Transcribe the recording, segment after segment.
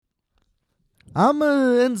I'm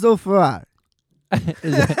Enzo Ferrari.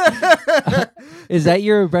 is, that, is that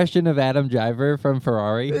your impression of Adam Driver from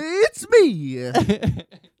Ferrari? It's me,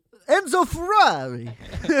 Enzo Ferrari.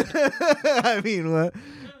 I mean, what?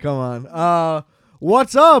 Come on.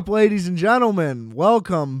 What's up, ladies and gentlemen?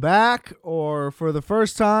 Welcome back, or for the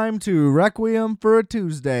first time, to Requiem for a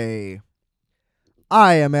Tuesday.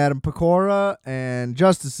 I am Adam Pecora, and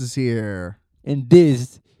Justice is here. And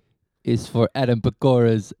this is for Adam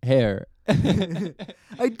Pecora's hair.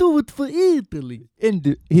 I do it for Italy.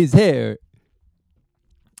 And his hair.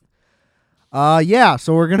 Yeah,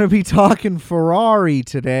 so we're going to be talking Ferrari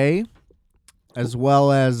today, as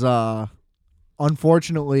well as,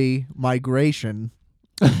 unfortunately, migration.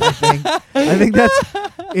 I think that's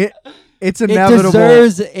it. It's inevitable. It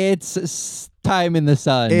deserves its time in the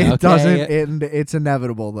sun. It okay? doesn't. It's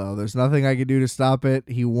inevitable, though. There's nothing I can do to stop it.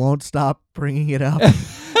 He won't stop bringing it up.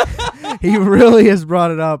 He really has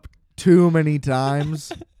brought it up too many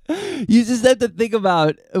times. You just have to think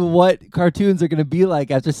about what cartoons are going to be like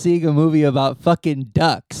after seeing a movie about fucking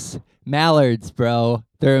ducks. Mallards, bro.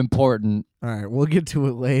 They're important. All right, we'll get to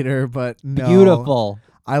it later, but no. Beautiful.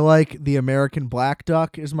 I like the American black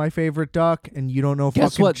duck is my favorite duck, and you don't know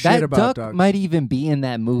Guess fucking what? shit That about duck ducks. might even be in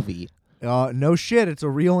that movie. No shit, it's a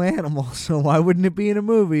real animal, so why wouldn't it be in a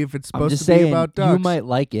movie if it's I'm supposed just to saying, be about ducks? you might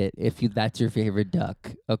like it if that's your favorite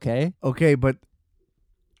duck, okay? Okay, but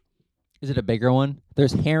Is it a bigger one?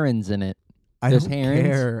 There's herons in it. I There's don't herons?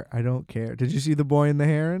 care. I don't care. Did you see The Boy and the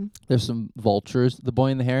Heron? There's some vultures. The Boy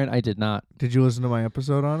and the Heron? I did not. Did you listen to my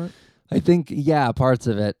episode on it? I think, yeah, parts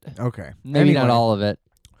of it. Okay. Maybe not Anyway, all of it.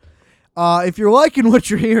 If you're liking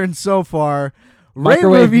what you're hearing so far, rate,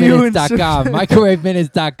 review, and MicrowaveMinutes.com.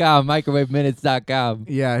 MicrowaveMinutes.com. MicrowaveMinutes.com.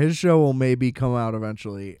 Yeah, his show will maybe come out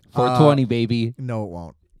eventually. 420, baby. No, it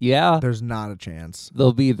won't. Yeah. There's not a chance.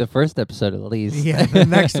 There'll be the first episode at least. Yeah, the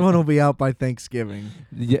next one will be out by Thanksgiving.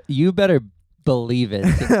 You better believe it.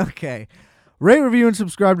 Okay. Rate, review, and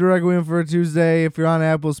subscribe to Requiem for a Tuesday. If you're on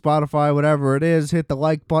Apple, Spotify, whatever it is, hit the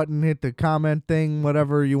like button, hit the comment thing,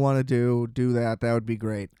 whatever you want to do that. That would be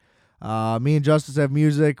great. Me and Justice have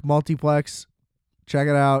music, multiplex. Check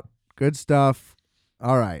it out. Good stuff.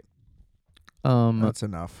 All right. That's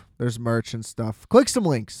enough. There's merch and stuff. Click some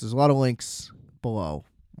links. There's a lot of links below,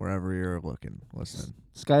 wherever you're listening.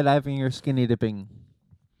 Skydiving or skinny dipping?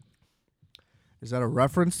 Is that a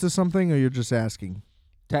reference to something, or you're just asking?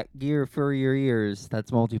 Tech gear for your ears.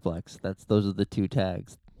 That's multiplex. Those are the two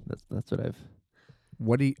tags. That's what I've.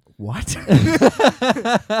 What?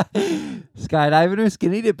 Skydiving or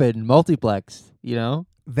skinny dipping? Multiplex. You know.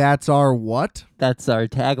 That's our what? That's our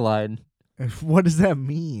tagline. What does that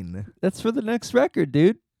mean? That's for the next record,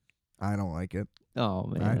 dude. I don't like it. Oh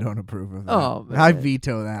man. I don't approve of that. Oh man. I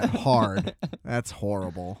veto that hard. That's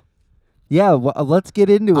horrible. Yeah, let's get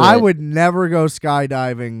into it. I would never go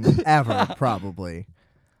skydiving ever, probably.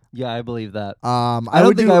 Yeah, I believe that. I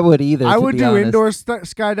don't think I would either. I to would be do honest. indoor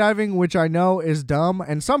skydiving, which I know is dumb.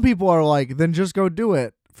 And some people are like, then just go do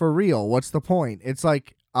it for real. What's the point? It's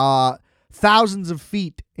like thousands of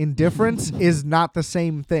feet in difference is not the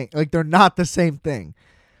same thing. Like, they're not the same thing.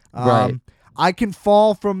 Right. I can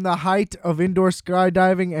fall from the height of indoor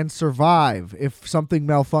skydiving and survive if something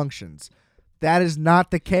malfunctions. That is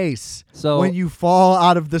not the case So when you fall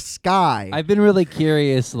out of the sky. I've been really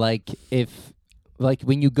curious, if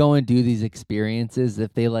when you go and do these experiences,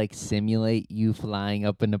 if they simulate you flying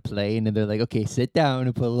up in a plane, and they're like, okay, sit down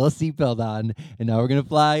and put a little seatbelt on, and now we're gonna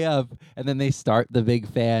fly up, and then they start the big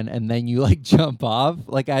fan, and then you jump off.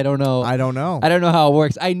 I don't know. I don't know. I don't know how it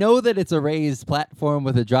works. I know that it's a raised platform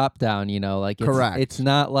with a drop down. Correct. It's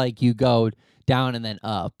not like you go down and then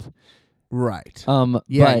up. Right.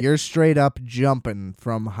 Yeah, you're straight up jumping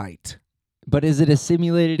from height. But is it a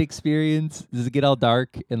simulated experience? Does it get all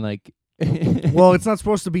dark and Well, it's not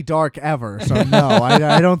supposed to be dark ever, so no,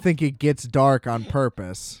 I don't think it gets dark on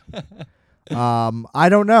purpose. I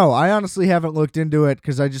don't know. I honestly haven't looked into it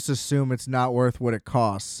because I just assume it's not worth what it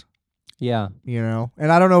costs. Yeah.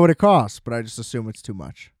 And I don't know what it costs, but I just assume it's too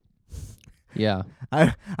much. Yeah.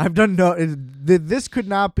 I've done this could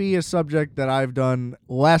not be a subject that I've done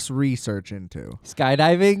less research into.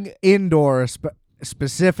 Skydiving? Indoor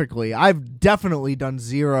specifically. I've definitely done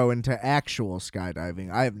zero into actual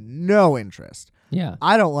skydiving. I have no interest. Yeah.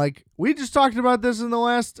 I don't like, we just talked about this in the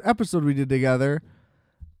last episode we did together.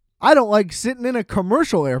 I don't like sitting in a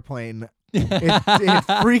commercial airplane.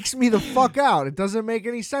 It freaks me the fuck out. It doesn't make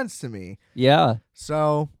any sense to me. Yeah.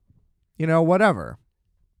 So, whatever.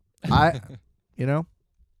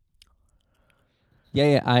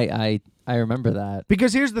 Yeah, I remember that.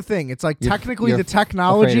 Because here's the thing. It's technically you're the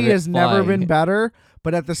technology afraid of it has never flying. been better,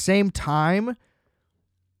 but at the same time,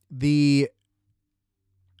 the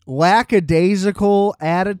lackadaisical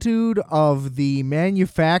attitude of the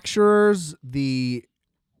manufacturers, the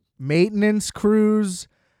maintenance crews,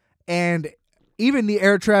 and even the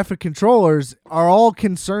air traffic controllers are all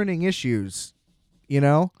concerning issues,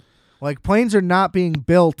 Like, planes are not being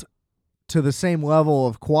built to the same level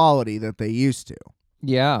of quality that they used to.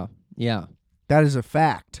 Yeah. That is a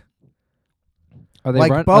fact. Are they,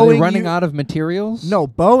 Like are they Boeing, running out of materials? No,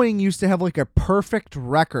 Boeing used to have like a perfect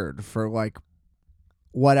record for like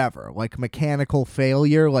whatever, like mechanical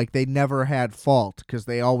failure. Like they never had fault because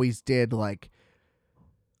they always did like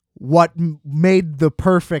what made the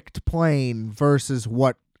perfect plane versus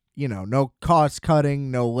what, no cost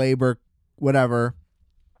cutting, no labor, whatever,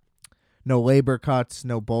 no labor cuts,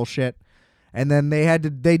 no bullshit. And then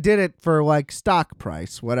they did it for like stock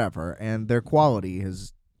price, whatever, and their quality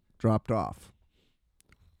has dropped off.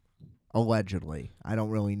 Allegedly. I don't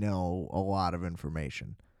really know a lot of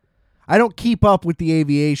information. I don't keep up with the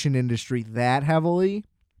aviation industry that heavily.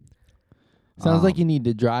 Sounds like you need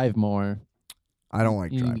to drive more. I don't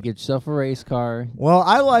like you driving. need to get yourself a race car. Well,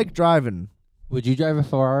 I like driving. Would you drive a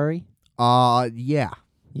Ferrari? Yeah.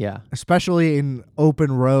 Yeah. Especially in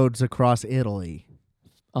open roads across Italy.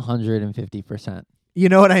 150%. You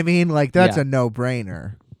know what I mean? Like, that's Yeah. a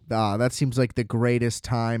no-brainer. That seems like the greatest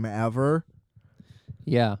time ever.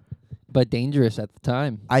 Yeah. But dangerous at the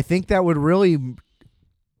time. I think that would really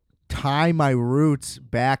tie my roots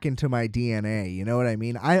back into my DNA. You know what I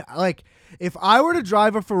mean? I like, if I were to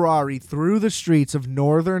drive a Ferrari through the streets of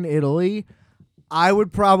northern Italy, I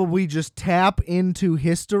would probably just tap into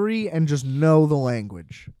history and just know the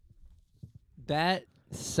language. That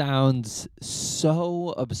sounds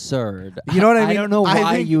so absurd. You know what I mean? I don't know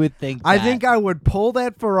why you would think that. I think I would pull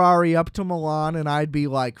that Ferrari up to Milan and I'd be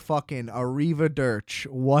like, fucking Arrivederci,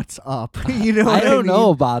 what's up? You know what I mean? I don't know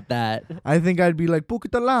about that. I think I'd be like,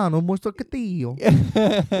 Pucatalano, Mostocatio.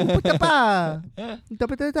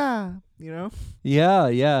 You know? Yeah.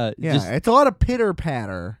 Yeah, it's a lot of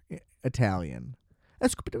pitter-patter Italian.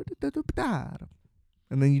 And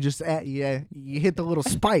then you just you hit the little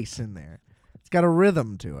spice in there. It's got a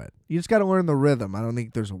rhythm to it. You just got to learn the rhythm. I don't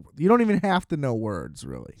think you don't even have to know words,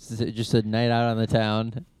 really. Just a night out on the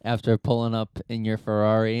town after pulling up in your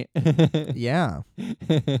Ferrari. Yeah.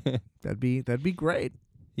 That'd be great.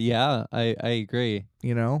 Yeah, I agree.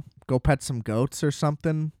 Go pet some goats or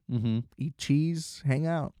something. Mm-hmm. Eat cheese, hang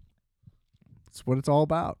out. That's what it's all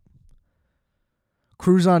about.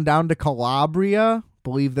 Cruise on down to Calabria.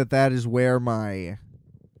 Believe that is where my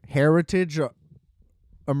heritage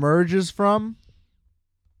emerges from,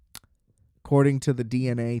 according to the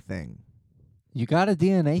DNA thing. You got a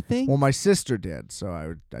DNA thing? Well, my sister did,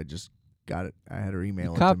 so I just got it. I had her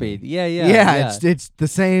email it Copied. to me. Yeah. It's the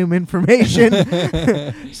same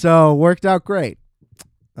information. So worked out great.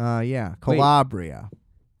 Calabria. Wait,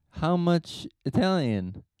 how much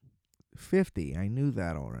Italian? 50. I knew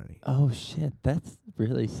that already. Oh shit, that's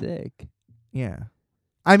really sick. Yeah.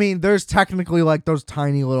 I mean, there's technically like those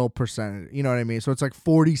tiny little percentage, you know what I mean? So it's like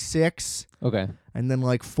 46 Okay. and then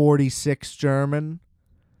like 46 German.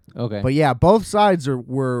 Okay. But yeah, both sides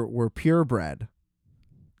were purebred.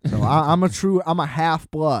 So I'm a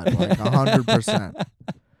half blood, like 100%.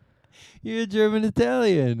 You're a German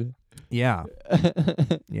Italian. Yeah.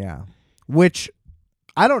 Yeah. Which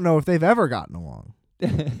I don't know if they've ever gotten along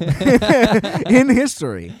in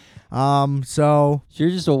history. So you're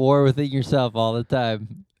just a war within yourself all the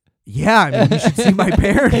time. Yeah, I mean, you should see my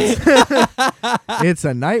parents. It's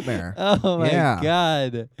a nightmare. Oh my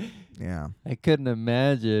God. Yeah. I couldn't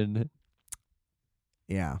imagine.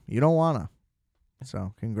 Yeah, you don't wanna.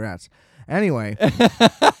 So, congrats. Anyway,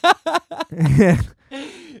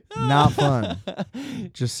 not fun.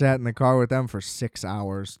 Just sat in the car with them for 6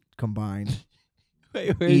 hours combined.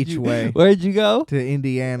 Wait, each way. Where'd you go? To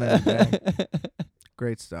Indiana today.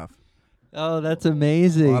 Great stuff. Oh, that's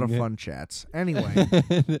amazing. A lot of fun chats. Anyway.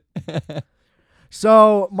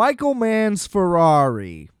 So, Michael Mann's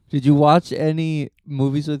Ferrari. Did you watch any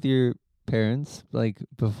movies with your parents, like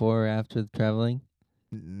before or after traveling?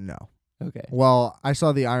 No. Okay. Well, I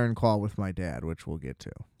saw The Iron Claw with my dad, which we'll get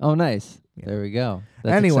to. Oh, nice. Yeah. There we go.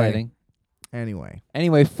 That's Anyway. exciting.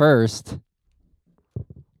 Anyway, first.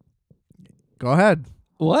 Go ahead.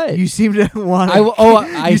 What? You seem to want to.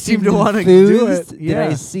 I seem to want to do it. Yeah.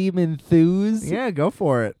 Did I seem enthused? Yeah, go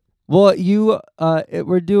for it. Well,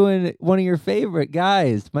 we're doing one of your favorite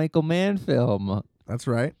guys, Michael Mann film. That's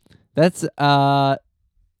right. That's I'm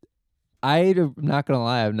not gonna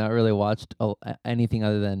lie, I've not really watched anything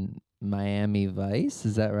other than Miami Vice.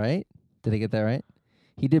 Is that right? Did I get that right?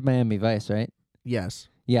 He did Miami Vice, right? Yes.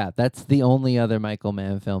 Yeah, that's the only other Michael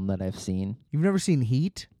Mann film that I've seen. You've never seen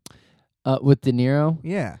Heat? With De Niro.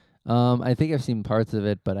 Yeah, I think I've seen parts of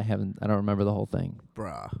it, but I don't remember the whole thing.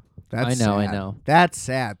 bruh. I That's know.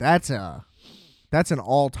 sad. That's sad. That's an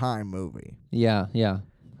all-time movie. Yeah.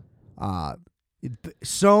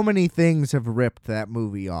 So many things have ripped that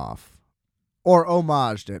movie off or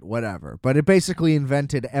homaged it, whatever. But it basically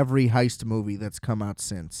invented every heist movie that's come out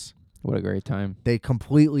since. What a great time. They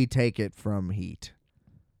completely take it from Heat.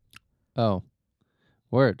 Oh,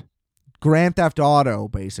 word. Grand Theft Auto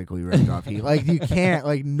basically ripped off Heat. Like, you can't,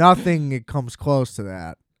 like, nothing comes close to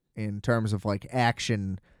that in terms of, like,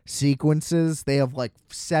 action sequences. They have, like,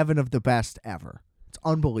 7 of the best ever. It's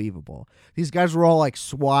unbelievable. These guys were all, like,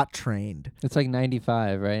 SWAT trained. It's like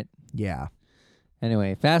 95, right? Yeah.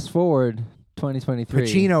 Anyway, fast forward 2023.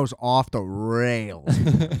 Pacino's off the rails.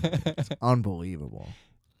 It's unbelievable.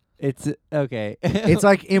 It's okay. It's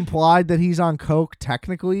like implied that he's on coke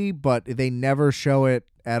technically, but they never show it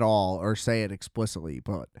at all or say it explicitly.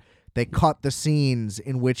 But they cut the scenes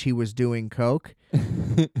in which he was doing coke.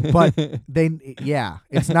 But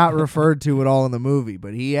it's not referred to at all in the movie.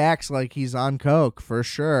 But he acts like he's on coke for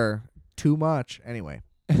sure. Too much. Anyway.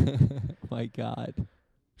 My God.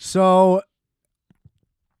 So,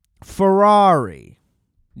 Ferrari.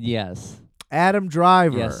 Yes. Adam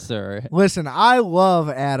Driver. Yes, sir. Listen, I love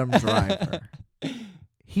Adam Driver.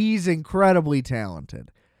 He's incredibly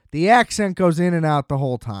talented. The accent goes in and out the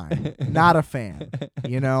whole time. Not a fan.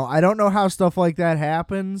 You know, I don't know how stuff like that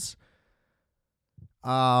happens.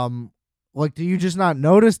 Like, do you just not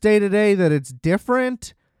notice day to day that it's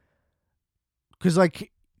different? Because,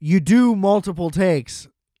 like, you do multiple takes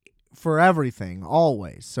for everything,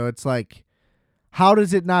 always. So it's like, how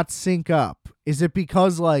does it not sync up? Is it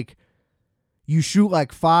because, like, you shoot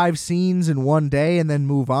like 5 scenes in one day and then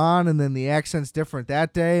move on, and then the accent's different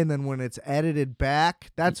that day, and then when it's edited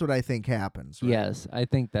back, that's what I think happens. Right? Yes, I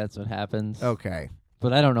think that's what happens. Okay.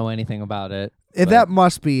 But I don't know anything about it. That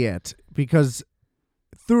must be it, because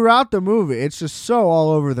throughout the movie, it's just so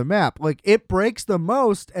all over the map. Like, it breaks the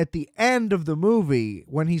most at the end of the movie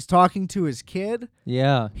when he's talking to his kid.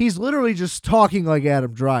 Yeah. He's literally just talking like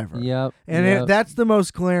Adam Driver. Yep. And that's the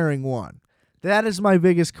most glaring one. That is my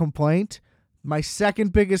biggest complaint. My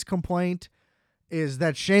second biggest complaint is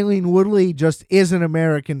that Shailene Woodley just is an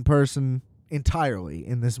American person entirely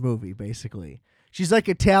in this movie, basically. She's like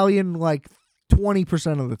Italian like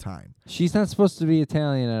 20% of the time. She's not supposed to be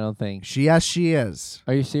Italian, I don't think. Yes, she is.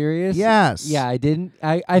 Are you serious? Yes. Yeah, I didn't.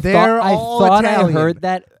 I all thought Italian. I heard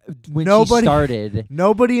that when she started.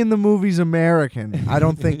 Nobody in the movie's American, I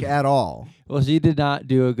don't think at all. Well, she did not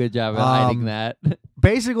do a good job of hiding that.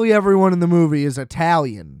 Basically, everyone in the movie is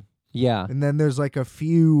Italian. Yeah. And then there's like a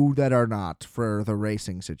few that are not for the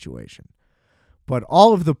racing situation. But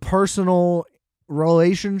all of the personal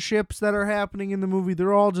relationships that are happening in the movie,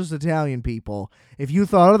 they're all just Italian people. If you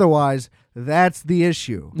thought otherwise, that's the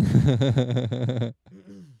issue.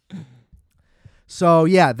 So,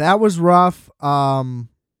 yeah, that was rough.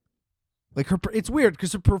 Like it's weird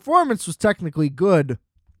because her performance was technically good,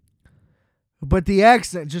 but the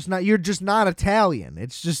accent you're just not Italian.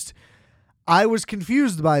 It's just, I was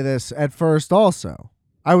confused by this at first also.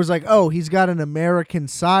 I was like, oh, he's got an American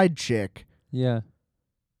side chick. Yeah.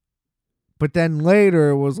 But then later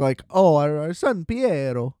it was like, oh, our son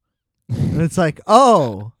Piero. And it's like,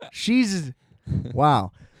 oh, she's,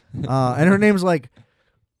 wow. And her name's like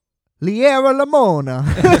Liera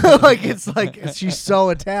Lamona. Like, it's like, she's so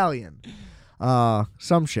Italian.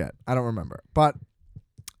 Some shit. I don't remember. But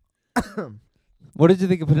what did you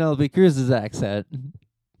think of Penelope Cruz's accent?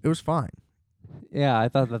 It was fine. Yeah, I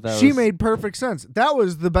thought that she made perfect sense. That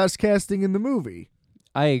was the best casting in the movie.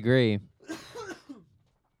 I agree.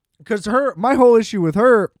 Because my whole issue with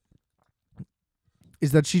her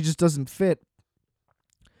is that she just doesn't fit.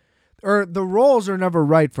 Or the roles are never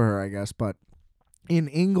right for her, I guess. But in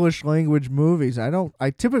English language movies,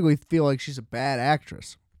 I typically feel like she's a bad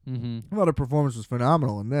actress. Mm-hmm. I thought her performance was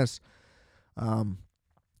phenomenal in this.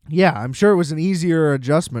 Yeah, I'm sure it was an easier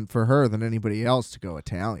adjustment for her than anybody else to go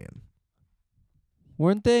Italian.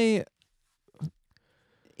 Weren't they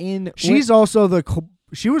She was also the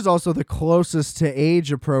closest to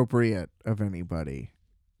age appropriate of anybody.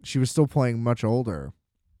 She was still playing much older.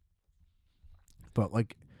 But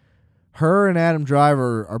like, her and Adam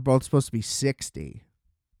Driver are both supposed to be 60.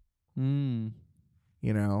 Mm.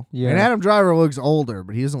 You know? Yeah. And Adam Driver looks older,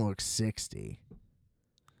 but he doesn't look 60.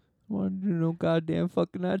 Want to do no goddamn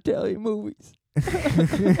fucking Italian movies.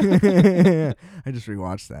 I just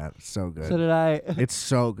rewatched that. It's so good. So did I. It's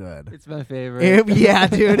so good. It's my favorite. Yeah,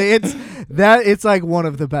 dude. It's like one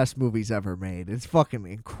of the best movies ever made. It's fucking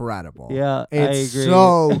incredible. Yeah, it's I agree.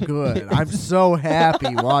 so good. I'm so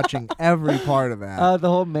happy watching every part of that. The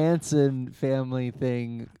whole Manson family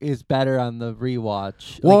thing is better on the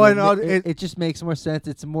rewatch. Well, Like, I know it just makes more sense.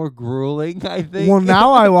 It's more grueling, I think. Well,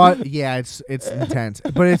 now I watch. Yeah, it's intense,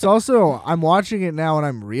 but it's also I'm watching it now and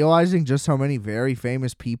I'm realizing just how many very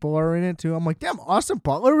famous people are in it too. I'm like, damn, Austin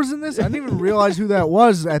Butler was in this. I didn't even realize who that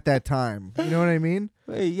was at that time. You know what I mean?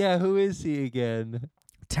 Wait, yeah, who is he again?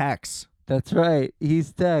 Tex. That's right.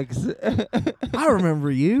 He's Tex. I remember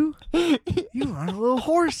you. You were on a little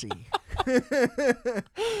horsey.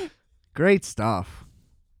 Great stuff.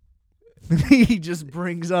 He just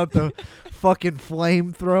brings out the fucking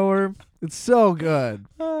flamethrower. It's so good.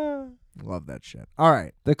 Love that shit. All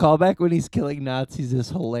right. The callback when he's killing Nazis is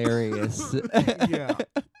hilarious. Yeah.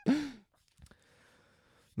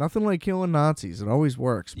 Nothing like killing Nazis. It always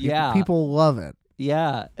works. Yeah. People love it.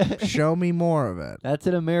 Yeah. Show me more of it. That's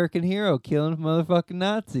an American hero killing motherfucking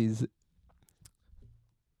Nazis.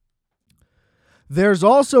 There's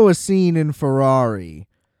also a scene in Ferrari.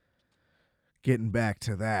 Getting back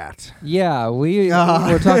to that. Yeah,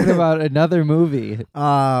 we're talking about another movie.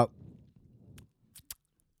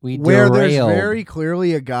 We where derailed. there's very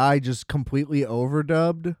clearly a guy just completely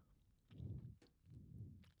overdubbed.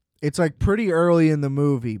 It's like pretty early in the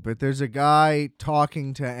movie, but there's a guy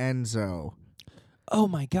talking to Enzo. Oh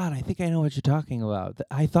my god, I think I know what you're talking about.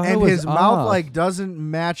 I thought And it was his off. mouth like doesn't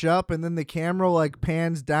match up, and then the camera like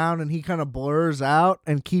pans down and he kind of blurs out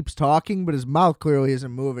and keeps talking, but his mouth clearly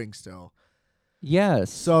isn't moving still.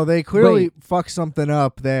 Yes. So they clearly fucked something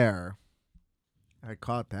up there. I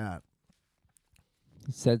caught that.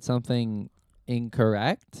 He said something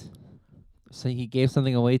incorrect? So he gave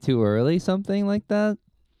something away too early, something like that?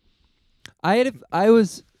 I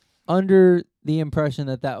was under the impression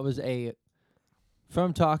that was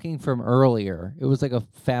from talking from earlier. It was like a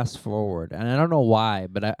fast forward, and I don't know why,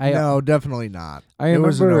 but I No, definitely not. I It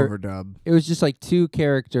was an remember overdub. it was just like two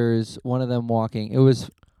characters, one of them walking. It was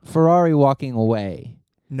Ferrari walking away.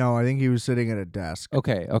 No, I think he was sitting at a desk.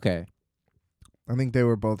 Okay. I think they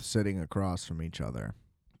were both sitting across from each other.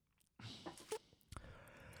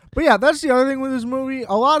 But yeah, that's the other thing with this movie.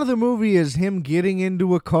 A lot of the movie is him getting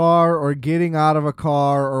into a car or getting out of a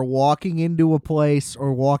car or walking into a place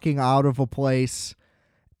or walking out of a place.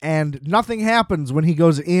 And nothing happens when he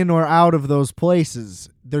goes in or out of those places.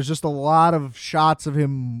 There's just a lot of shots of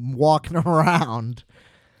him walking around.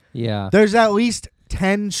 Yeah. There's at least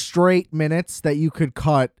 10 straight minutes that you could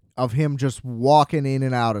cut of him just walking in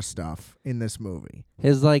and out of stuff in this movie.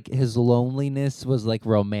 His loneliness was like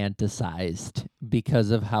romanticized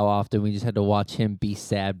because of how often we just had to watch him be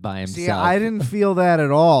sad by himself. See, I didn't feel that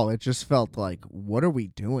at all. It just felt like, what are we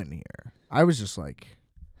doing here? I was just like...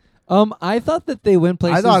 I thought that they went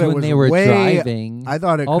places thought it when was they were way- driving. I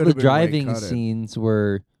thought it all could the have been way driving cut it. scenes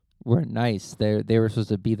were nice. They were supposed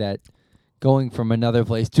to be that going from another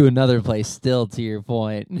place to another place. Still, to your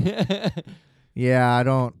point. Yeah, I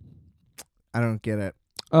don't get it.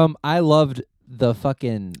 I loved the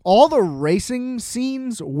fucking All the racing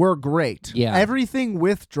scenes were great. Yeah. Everything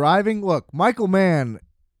with driving. Look, Michael Mann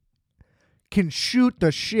can shoot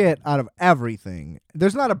the shit out of everything.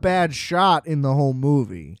 There's not a bad shot in the whole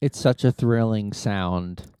movie. It's such a thrilling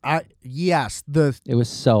sound. Yes, It was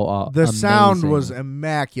so the sound amazing. was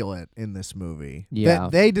immaculate in this movie. Yeah.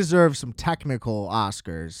 They deserve some technical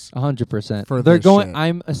Oscars. 100%. For They're this going. shit.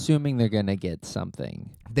 I'm assuming they're gonna get something.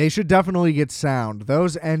 They should definitely get sound.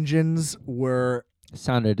 Those engines were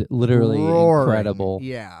Sounded literally roaring. incredible.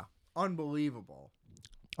 Yeah. Unbelievable.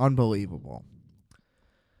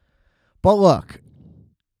 But look,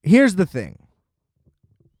 here's the thing.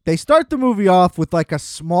 They start the movie off with like a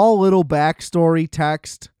small little backstory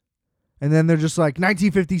text, and then they're just like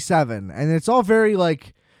 1957, and it's all very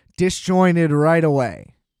like disjointed right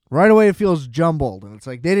away. Right away it feels jumbled, and it's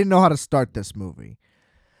like they didn't know how to start this movie.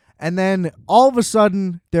 And then all of a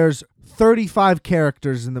sudden there's 35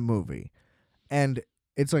 characters in the movie, and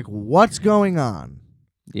it's like, what's going on?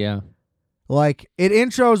 Yeah. Like, it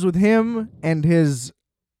intros with him and his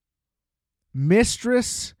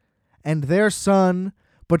mistress and their son,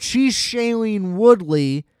 but she's Shailene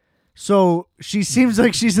Woodley, so she seems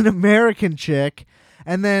like she's an American chick.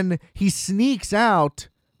 And then he sneaks out,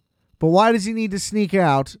 but why does he need to sneak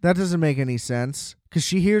out? That doesn't make any sense, because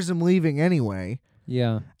she hears him leaving anyway.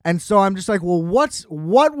 Yeah. And so I'm just like, well,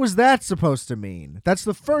 what was that supposed to mean? That's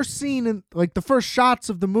the first scene, in like the first shots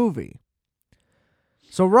of the movie.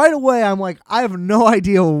 So right away, I'm like, I have no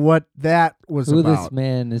idea what that was Who about. this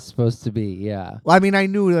man is supposed to be? Yeah. Well, I mean, I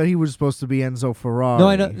knew that he was supposed to be Enzo Ferrari. No,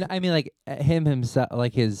 I know. I mean, like him himself,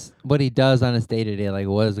 like what he does on his day to day, like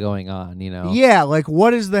what is going on, you know? Yeah, like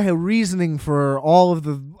what is the reasoning for all of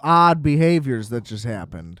the odd behaviors that just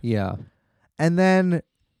happened? Yeah. And then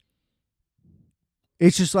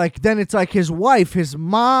it's just like, then it's like his wife, his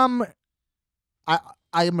mom.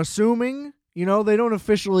 I'm assuming, you know, they don't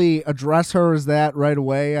officially address her as that right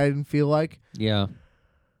away. I didn't feel like. Yeah.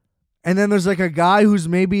 And then there's like a guy who's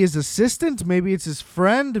maybe his assistant, maybe it's his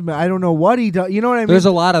friend. I don't know what he does. You know what I mean? There's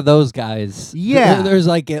a lot of those guys. Yeah. There's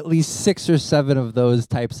like at least 6 or 7 of those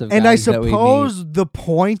types of guys. And I that we meet. suppose the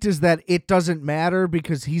point is that it doesn't matter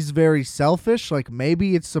because he's very selfish. Like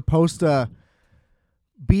maybe it's supposed to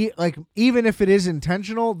be like, even if it is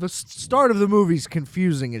intentional, the start of the movie's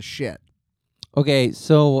confusing as shit. Okay,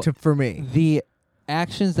 so For me, the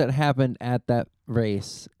actions that happened at that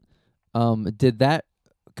race, did that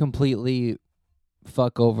completely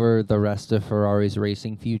fuck over the rest of Ferrari's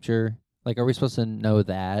racing future? Like, are we supposed to know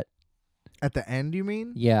that? at the end, you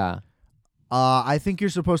mean? Yeah. I think you're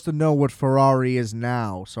supposed to know what Ferrari is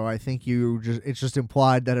now, so I think it's just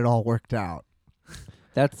implied that it all worked out.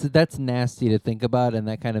 That's nasty to think about, and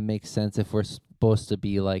that kind of makes sense if we're supposed to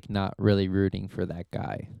be like not really rooting for that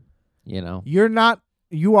guy, you know?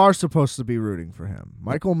 You are supposed to be rooting for him.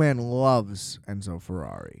 Michael Mann loves Enzo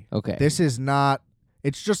Ferrari. Okay. This is not.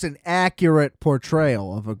 It's just an accurate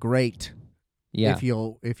portrayal of a great. Yeah. If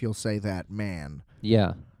you'll say that man.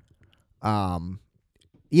 Yeah.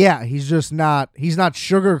 Yeah, he's just not. He's not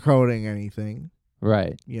sugarcoating anything.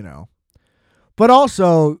 Right. You know. But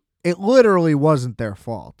also, it literally wasn't their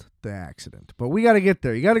fault, the accident. But we got to get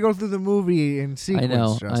there. You got to go through the movie in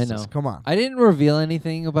sequence. I know. Come on. I didn't reveal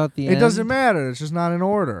anything about the end. It doesn't matter. It's just not in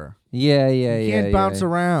order. Yeah. You can't bounce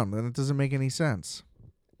around, and it doesn't make any sense.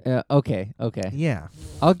 Okay. Yeah.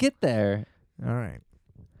 I'll get there. All right.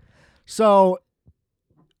 So,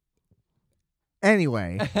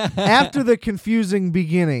 anyway, after the confusing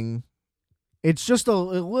beginning, it's just a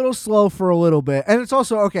little slow for a little bit. And it's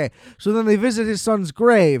also, okay, so then they visit his son's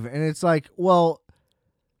grave, and it's like, well,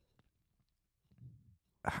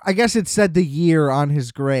 I guess it said the year on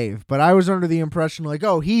his grave, but I was under the impression, like,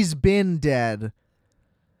 oh, he's been dead,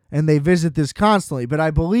 and they visit this constantly. But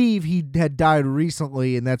I believe he had died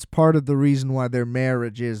recently, and that's part of the reason why their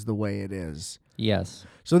marriage is the way it is. Yes.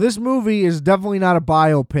 So this movie is definitely not a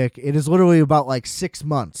biopic. It is literally about like 6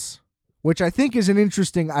 months, which I think is an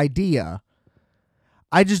interesting idea.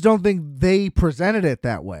 I just don't think they presented it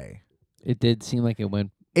that way. It did seem like it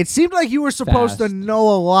went. It seemed like you were supposed to fast. know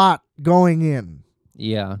a lot going in.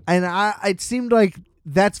 Yeah. And it seemed like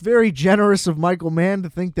that's very generous of Michael Mann to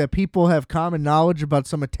think that people have common knowledge about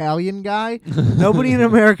some Italian guy. Nobody in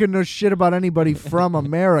America knows shit about anybody from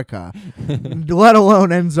America, let alone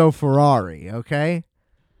Enzo Ferrari, okay?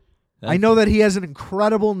 I know that he has an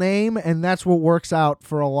incredible name, and that's what works out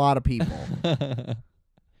for a lot of people.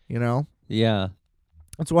 You know? Yeah.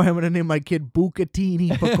 That's why I'm going to name my kid Bucatini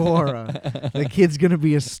Pecora. The kid's going to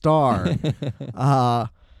be a star.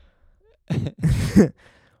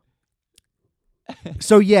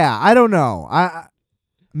 So yeah, I don't know.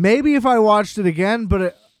 Maybe if I watched it again,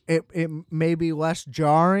 but it may be less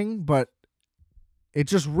jarring, but it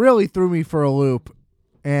just really threw me for a loop,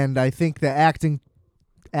 and I think the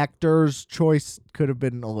actor's choice could have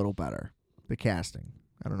been a little better. The casting.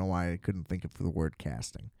 I don't know why I couldn't think of the word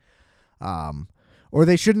casting. Or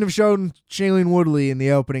they shouldn't have shown Shailene Woodley in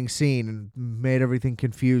the opening scene and made everything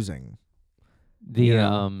confusing.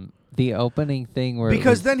 The opening thing where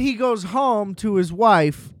because then he goes home to his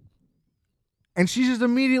wife, and she's just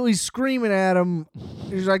immediately screaming at him.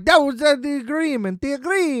 She's like, "That was the agreement, the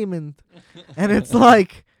agreement," and it's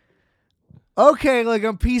like, okay, like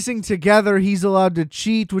I'm piecing together he's allowed to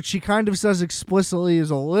cheat, which she kind of says explicitly is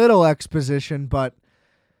a little exposition, but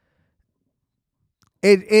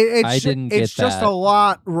it's just that. a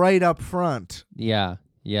lot right up front. Yeah.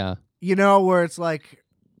 You know, where it's like,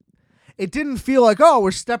 it didn't feel like, oh, we're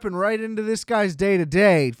stepping right into this guy's day to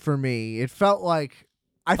day for me. It felt like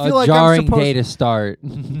I feel like jarring I'm supposed day to start.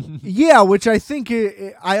 Yeah, which I think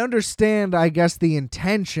I understand, I guess, the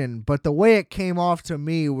intention, but the way it came off to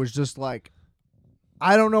me was just like,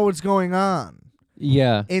 I don't know what's going on.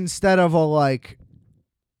 Yeah. Instead of a like,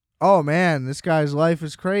 oh man, this guy's life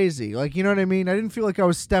is crazy. Like, you know what I mean? I didn't feel like I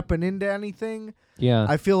was stepping into anything. Yeah.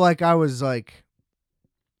 I feel like I was like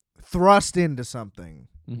thrust into something.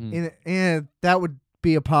 Mm-hmm. And that would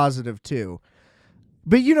be a positive too.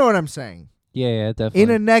 But you know what I'm saying? Yeah, definitely.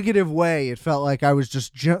 In a negative way, it felt like I was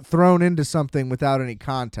just thrown into something without any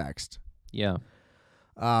context. Yeah.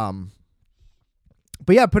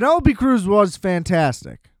 But yeah, Penelope Cruz was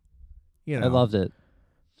fantastic. You know, I loved it.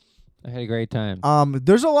 I had a great time.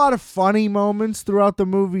 There's a lot of funny moments throughout the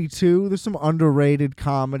movie too. There's some underrated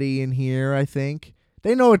comedy in here, I think.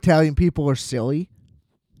 They know Italian people are silly.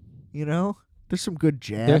 You know? There's some good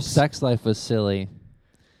jabs. Their sex life was silly.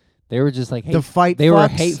 They were just like the fight they fucks. were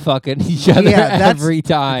hate fucking each other every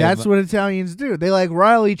time. That's what Italians do. They like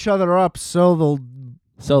rile each other up so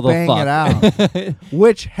they'll bang fuck. it out.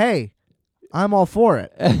 Which, hey, I'm all for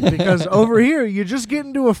it. Because over here you just get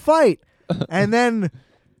into a fight and then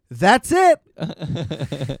that's it.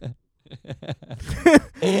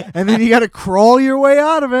 And then you got to crawl your way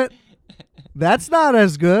out of it. That's not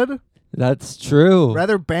as good. That's true.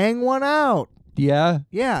 Rather bang one out. Yeah.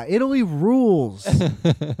 Yeah, Italy rules.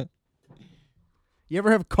 You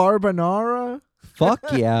ever have carbonara?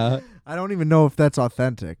 Fuck yeah. I don't even know if that's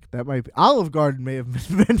authentic. That might be. Olive Garden may have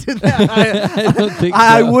invented that. I don't think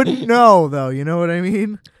I so. wouldn't know though. You know what I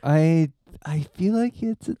mean? I feel like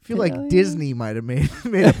it's. I feel like Disney might have made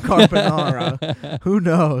up carbonara. Who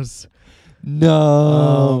knows?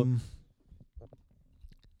 No.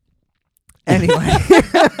 Anyway.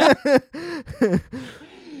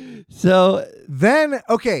 So then,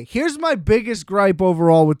 okay, here's my biggest gripe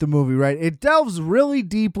overall with the movie, right? It delves really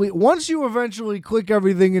deeply. Once you eventually click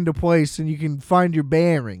everything into place and you can find your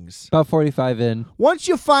bearings. about 45 in. Once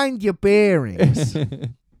you find your bearings,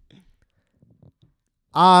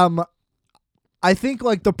 I think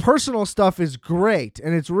like the personal stuff is great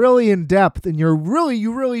and it's really in depth and you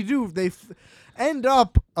really do. They end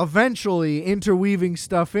up eventually interweaving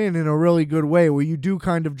stuff in a really good way where you do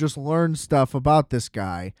kind of just learn stuff about this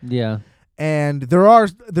guy. Yeah. And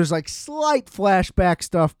there's like slight flashback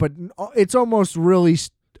stuff, but it's almost really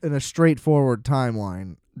in a straightforward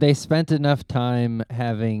timeline. They spent enough time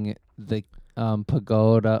having the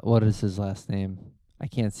Pagoda. What is his last name? I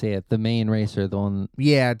can't say it. The main racer, the one.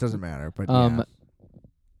 Yeah, it doesn't matter, but yeah.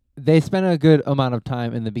 They spent a good amount of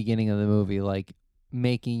time in the beginning of the movie, like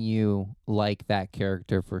making you like that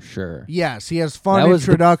character for sure. Yes, he has fun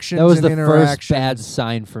introductions. That was and the interactions. first bad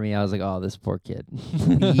sign for me. I was like, oh, this poor kid.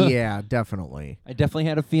 Yeah, definitely. I definitely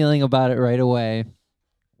had a feeling about it right away.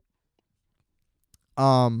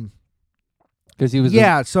 Because he was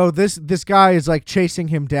so this guy is like chasing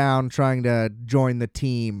him down, trying to join the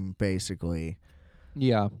team, basically.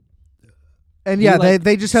 Yeah. And He, yeah, like,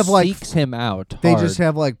 they just have like seeks him out. They hard. just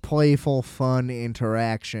have like playful, fun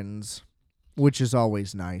interactions, which is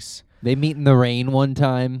always nice. They meet in the rain one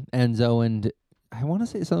time, Enzo and I want to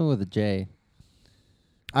say something with a J.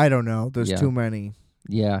 I don't know. There's Yeah. too many.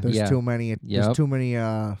 Yeah, There's too many. Yep. There's too many.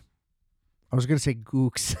 I was gonna say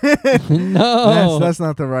gooks. No, that's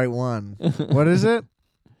not the right one. What is it?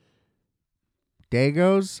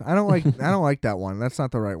 Dagos? I don't like that one. That's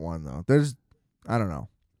not the right one though. There's, I don't know,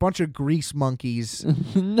 bunch of grease monkeys.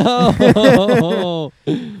 No.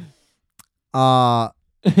 Oh,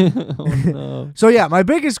 no. So yeah, my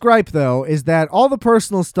biggest gripe though is that all the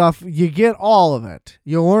personal stuff, you get all of it.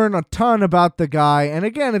 You learn a ton about the guy, and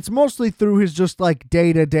again, it's mostly through his just like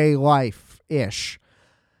day-to-day life-ish.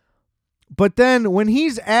 But then when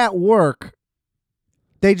he's at work,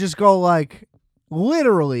 they just go like,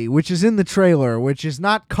 literally, which is in the trailer, which is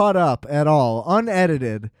not cut up at all,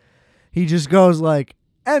 unedited. He just goes like,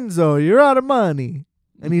 Enzo, you're out of money.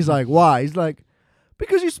 And he's like, why? He's like,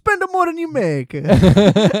 because you spend more than you make. And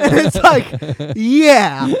it's like,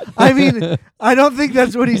 yeah. I mean, I don't think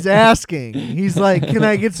that's what he's asking. He's like, can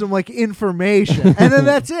I get some like information? And then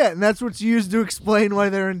that's it. And that's what's used to explain why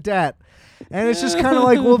they're in debt. And it's just kind of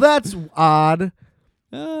like, well, that's odd.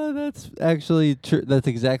 That's actually true. That's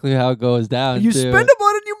exactly how it goes down. You too. spend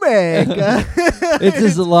more than you make. It's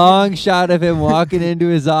this long shot of him walking into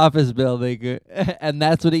his office building, and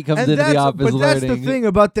that's what he comes into the office but learning. That's the thing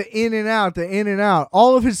about the in and out.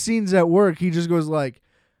 All of his scenes at work, he just goes like,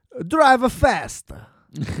 drive fast.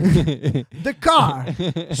 The car,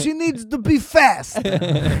 she needs to be fast.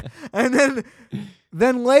 And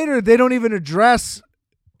then later, they don't even address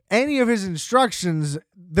any of his instructions.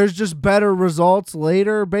 There's just better results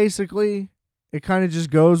later, basically. It kind of just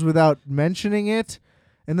goes without mentioning it.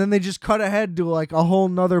 And then they just cut ahead to like a whole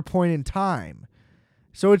nother point in time.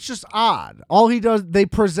 So it's just odd. All he does, they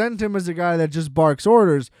present him as a guy that just barks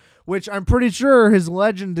orders, which I'm pretty sure his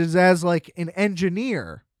legend is as like an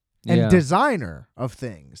engineer and designer of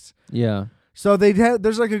things. Yeah. So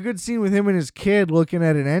there's like a good scene with him and his kid looking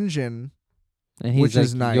at an engine, and he's which like,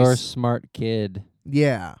 is nice. You're a smart kid.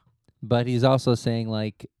 Yeah. But he's also saying,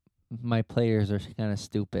 like, my players are kind of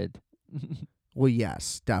stupid. Well,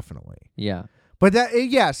 yes, definitely. Yeah. But that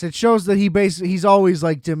yes, it shows that he's always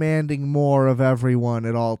like demanding more of everyone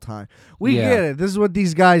at all time. We Yeah. get it. This is what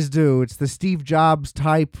these guys do. It's the Steve Jobs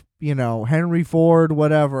type, Henry Ford,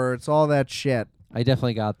 whatever. It's all that shit. I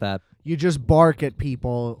definitely got that. You just bark at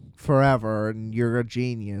people forever and you're a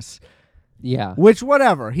genius. Yeah. Which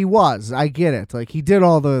whatever, he was. I get it. Like he did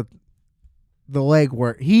all the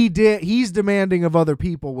legwork. He's demanding of other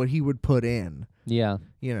people what he would put in. Yeah.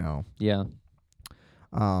 Yeah.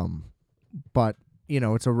 But,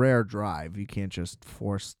 it's a rare drive. You can't just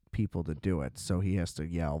force people to do it. So he has to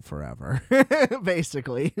yell forever,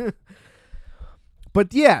 basically.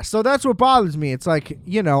 But yeah, so that's what bothers me. It's like,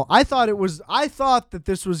 I thought that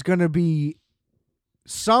this was going to be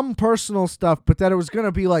some personal stuff, but that it was going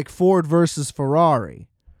to be like Ford versus Ferrari.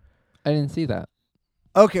 I didn't see that.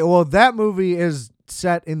 Okay, well, that movie is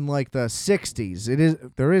set in like the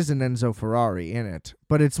 60s. There is an Enzo Ferrari in it,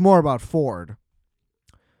 but it's more about Ford.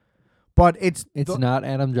 But it's not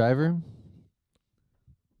Adam Driver?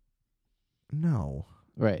 No.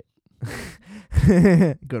 Right.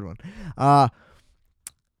 Good one.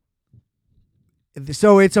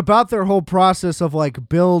 So it's about their whole process of like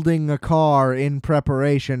building a car in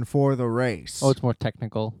preparation for the race. Oh, it's more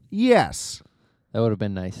technical. Yes. That would have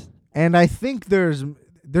been nice. And I think there's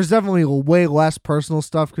definitely way less personal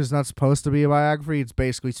stuff because it's not supposed to be a biography. It's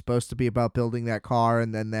basically supposed to be about building that car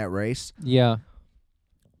and then that race. Yeah.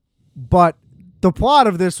 But the plot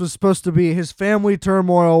of this was supposed to be his family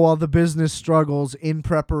turmoil while the business struggles in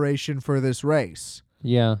preparation for this race.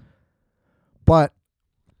 Yeah. But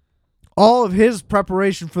all of his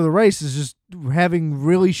preparation for the race is just having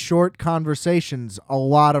really short conversations a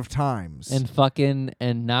lot of times.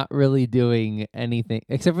 And not really doing anything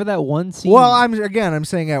except for that one scene. Well, I'm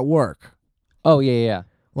saying at work. Oh, yeah.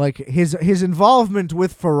 Like his involvement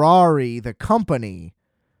with Ferrari, the company,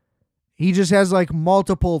 he just has like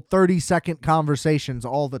multiple 30-second conversations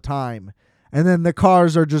all the time. And then the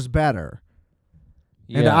cars are just better.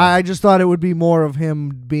 Yeah. And I just thought it would be more of him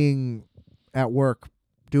being at work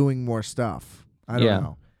doing more stuff. I don't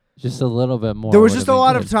know. Just a little bit more. There was just a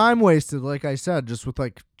lot of time wasted, like I said, just with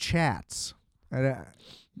like chats. Yeah.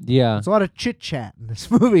 There's a lot of chit-chat in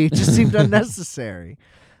this movie. It just seemed unnecessary.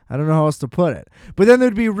 I don't know how else to put it. But then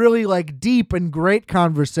there'd be really like deep and great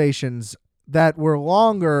conversations that were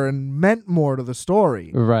longer and meant more to the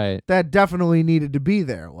story. Right. That definitely needed to be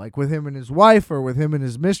there, like with him and his wife or with him and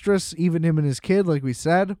his mistress, even him and his kid, like we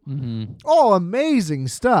said. Mm-hmm. All amazing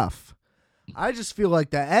stuff. I just feel like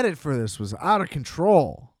the edit for this was out of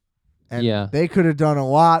control. And they could have done a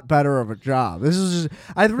lot better of a job. This is just,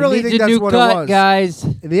 I really think that's what it was. Guys.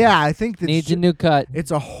 Yeah, I think that needs a new cut.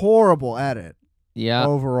 It's a horrible edit. Yeah.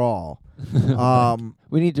 Overall.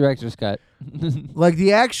 We need director's cut. Like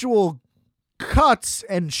the actual cuts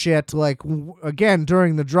and shit, like again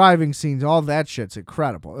during the driving scenes, all that shit's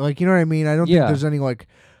incredible. Like, you know what I mean? I don't think there's any like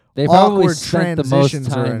they probably awkward spent the transitions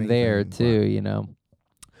most or time anything, there too,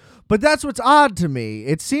 But that's what's odd to me.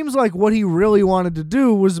 It seems like what he really wanted to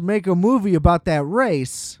do was make a movie about that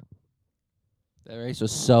race. That race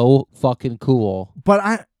was so fucking cool.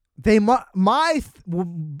 But my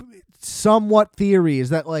somewhat theory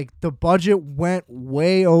is that like the budget went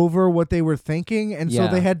way over what they were thinking, and so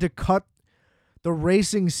they had to cut the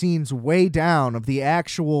racing scenes way down of the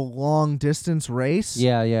actual long distance race.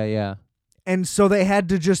 Yeah. And so they had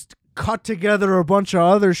to just cut together a bunch of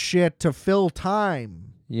other shit to fill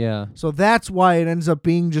time. Yeah. So that's why it ends up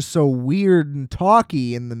being just so weird and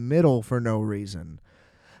talky in the middle for no reason.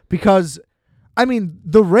 Because, I mean,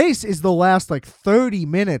 the race is the last like 30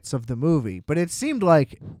 minutes of the movie, but it seemed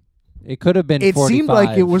like it could have been 45. It seemed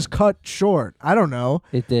like it was cut short. I don't know.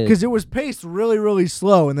 It did. Because it was paced really, really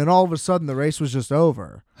slow, and then all of a sudden the race was just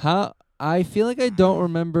over. I feel like I don't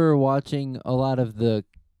remember watching a lot of the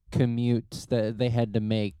commutes that they had to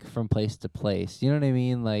make from place to place. You know what I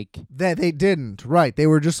mean? Like that they didn't. Right. They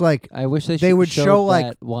were just like I wish they would show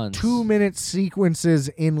like once. 2-minute sequences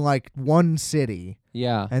in like one city.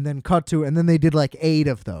 Yeah. And then cut to, and then they did like 8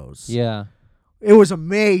 of those. Yeah. It was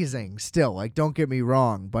amazing still, like don't get me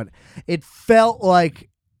wrong, but it felt like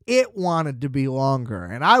it wanted to be longer,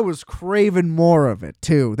 and I was craving more of it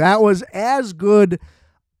too. That was as good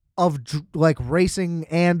of like racing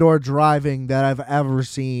and or driving that I've ever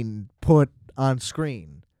seen put on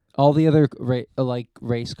screen. All the other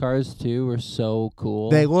race cars too were so cool.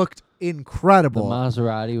 They looked incredible. The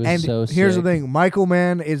Maserati was and so sick. Here's the thing, Michael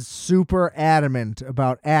Mann is super adamant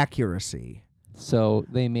about accuracy. So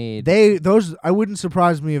they made those. I wouldn't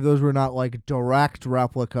surprise me if those were not like direct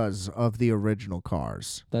replicas of the original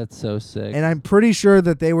cars. That's so sick. And I'm pretty sure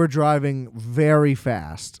that they were driving very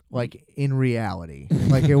fast, like in reality.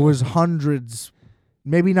 Like it was hundreds,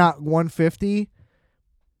 maybe not 150,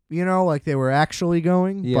 like they were actually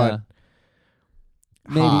going. Yeah.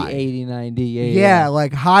 But Maybe high. 80, 90. Yeah,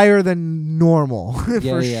 like higher than normal Yeah,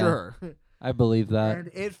 for yeah. sure. I believe that. And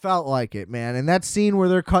it felt like it, man. And that scene where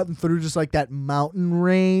they're cutting through just like that mountain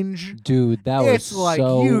range. Dude, that was It's like,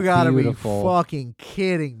 so you gotta beautiful. be fucking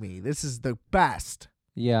kidding me. This is the best.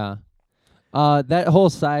 Yeah. That whole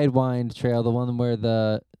sidewind trail, the one where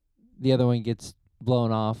the other one gets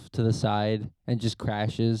blown off to the side and just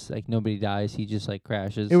crashes, like nobody dies, he just like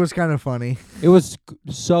crashes. It was kind of funny. It was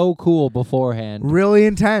so cool beforehand. Really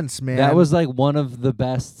intense, man. That was like one of the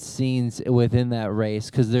best scenes within that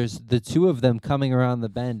race because there's the two of them coming around the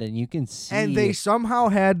bend and you can see. And they somehow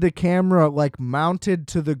had the camera like mounted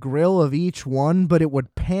to the grill of each one, but it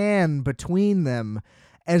would pan between them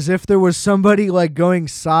as if there was somebody like going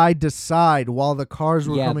side to side while the cars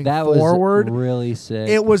were coming that forward. Was really sick.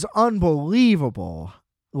 It was unbelievable.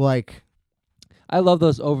 Like, I love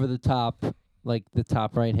those over the top, like the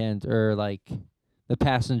top right hand or like the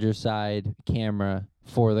passenger side camera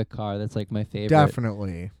for the car. That's like my favorite.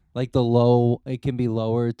 definitely. Like the low, it can be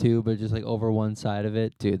lower too, but just like over one side of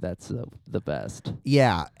it, dude. That's the best.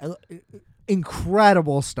 Yeah.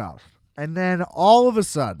 Incredible stuff. And then all of a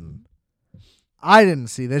sudden, I didn't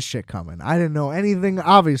see this shit coming. I didn't know anything.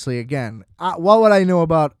 Obviously, again, what would I know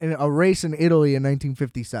about a race in Italy in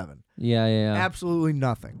 1957? Yeah. Absolutely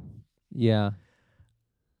nothing. Yeah.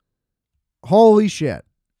 Holy shit.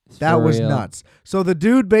 It's That for was real. nuts. So the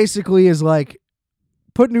dude basically is like,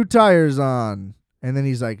 put new tires on. And then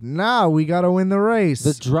he's like, nah, we got to win the race.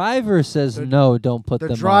 The driver says no, don't put them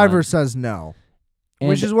The driver on. says no, And,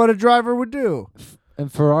 which is what a driver would do.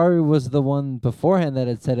 and Ferrari was the one beforehand that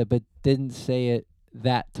had said it, but didn't say it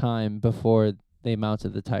that time before they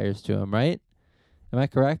mounted the tires to him, right? Am I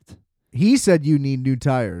correct? He said you need new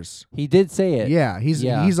tires. He did say it. Yeah, he's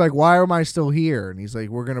Yeah. like, why am I still here? And he's like,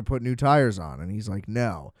 we're gonna put new tires on. And he's like,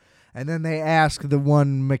 no. And then they ask the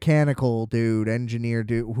one mechanical dude, engineer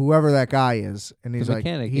dude, whoever that guy is, and he's like,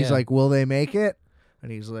 mechanic, yeah. like, will they make it? And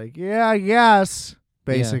he's like, yeah, I guess,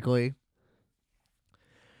 basically.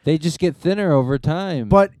 They just get thinner over time.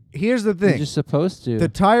 But here's the they're thing: just supposed to. the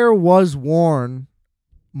tire was worn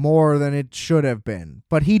more than it should have been,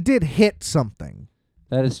 but he did hit something.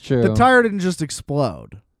 That is true. The tire didn't just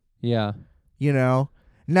explode. Yeah. You know?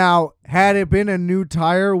 Now, had it been a new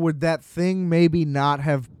tire, would that thing maybe not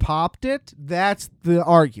have popped it? That's the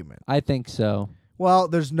argument. I think so. Well,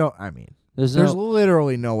 there's There's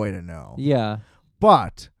literally no way to know. Yeah.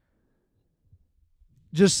 But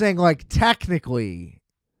just saying, like, technically,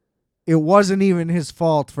 it wasn't even his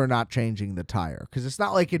fault for not changing the tire, because it's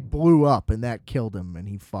not like it blew up and that killed him and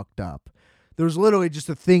he fucked up. There was literally just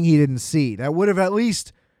a thing he didn't see that would have at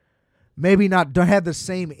least maybe not had the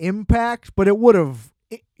same impact, but it would have,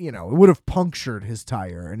 it would have punctured his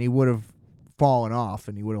tire and he would have fallen off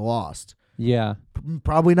and he would have lost. Yeah.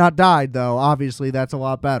 Probably not died, though. Obviously, that's a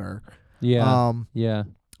lot better. Yeah. Yeah.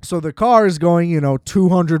 So the car is going,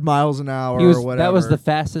 200 miles an hour or whatever. That was the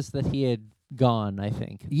fastest that he had gone, I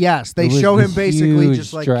think. Yes, they It was show him this basically huge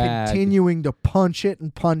just like drag. continuing to punch it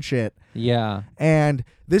and punch it. Yeah. And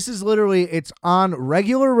this is literally, it's on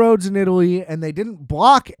regular roads in Italy, and they didn't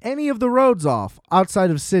block any of the roads off outside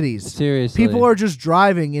of cities. Seriously. People are just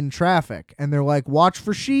driving in traffic, and they're like, watch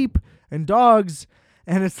for sheep and dogs.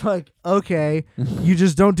 And it's like, okay, you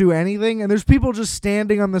just don't do anything. And there's people just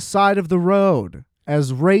standing on the side of the road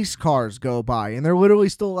as race cars go by, and they're literally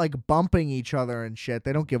still like bumping each other and shit.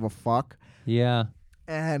 They don't give a fuck. Yeah.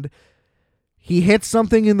 And he hits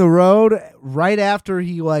something in the road right after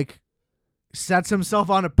he like sets himself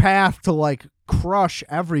on a path to like crush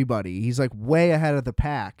everybody. He's like way ahead of the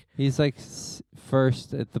pack. He's like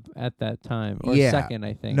first at that time, or Yeah. second,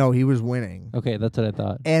 I think. No, he was winning. Okay, that's what I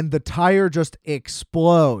thought. And the tire just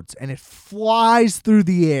explodes and it flies through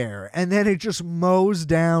the air, and then it just mows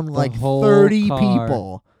down like whole 30 car.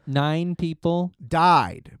 people. 9 people.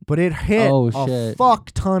 Died, but it hit a shit.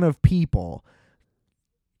 fuck ton of people.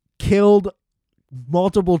 Killed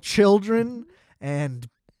multiple children and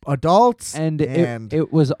adults, And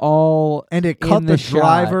it was all and it in cut the the shot.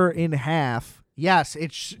 driver in half. Yes,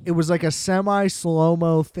 it was like a semi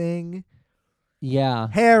slow-mo thing. Yeah.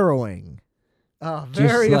 Harrowing.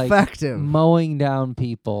 Very Just, like, effective. mowing down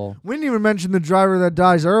people. We didn't even mention the driver that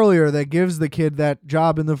dies earlier that gives the kid that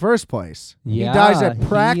job in the first place. Yeah, he dies at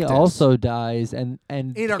practice. He also dies, and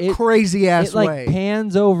in a crazy ass it like way.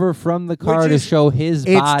 pans over from the car Which to is- show his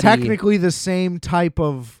It's body. technically the same type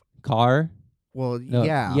of Car. Well, No,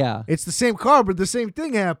 yeah. yeah. It's the same car, but the same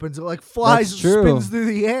thing happens. It like flies That's and true. spins through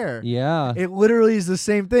the air. Yeah. It literally is the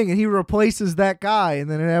same thing, and he replaces that guy, and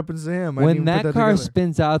then it happens to him. I didn't When even that put car together.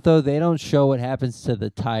 spins out, though, they don't show what happens to the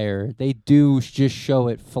tire. They do just show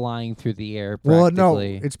it flying through the air Well, no,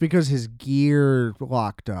 practically. it's because his gear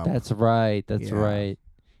locked up. That's right. That's Yeah. right.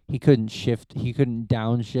 He couldn't shift. He couldn't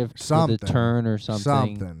downshift to Something. the turn or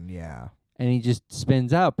something. Yeah. And he just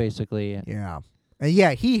spins out, basically. Yeah. And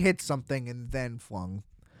yeah, he hit something and then flung.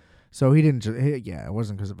 So he didn't yeah, it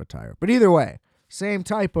wasn't because of a tire. But either way, same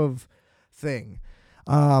type of thing.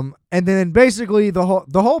 And then basically the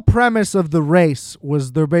whole premise of the race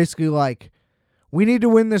was they're basically like, we need to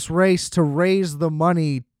win this race to raise the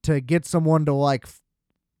money to get someone to like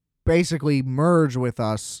basically merge with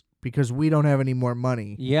us because we don't have any more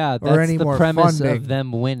money. Yeah, Or that's any the more premise funding. of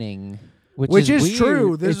them winning. Which Which is weird.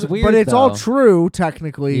 true. It's weird, but it's all though. true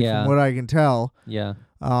technically Yeah. from what I can tell. Yeah.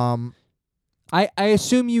 I I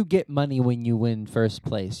assume you get money when you win first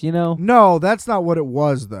place, you know? No, that's not what it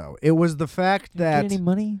was, though. It was the fact You get that any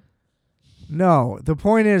money? no, the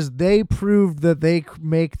point is they proved that they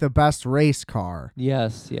make the best race car.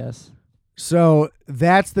 Yes, yes. So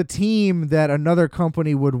that's the team that another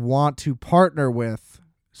company would want to partner with,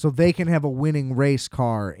 so they can have a winning race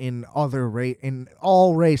car in in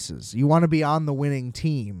all races. You want to be on the winning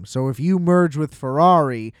team. So if you merge with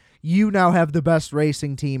Ferrari, you now have the best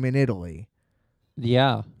racing team in Italy.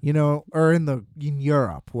 Yeah. You know, or in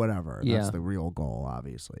Europe, whatever. Yeah. That's the real goal,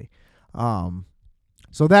 obviously.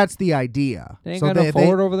 So that's the idea. They ain't so got no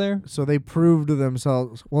Ford over there? So they proved to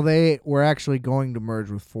themselves. Well, they were actually going to merge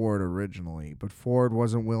with Ford originally, but Ford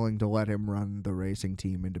wasn't willing to let him run the racing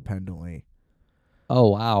team independently. Oh,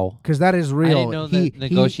 wow. Because that is real. I didn't know that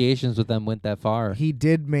negotiations with them went that far. He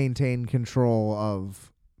did maintain control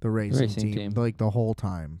of the racing team like the whole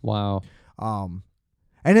time. Wow.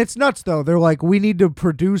 And it's nuts, though. They're like, we need to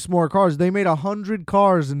produce more cars. They made 100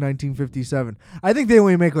 cars in 1957. I think they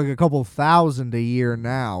only make like a couple thousand a year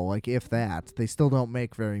now, like if that. They still don't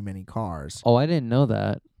make very many cars. Oh, I didn't know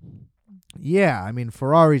that. Yeah, I mean,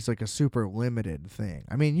 Ferrari's like a super limited thing.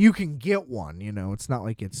 I mean, you can get one, you know. It's not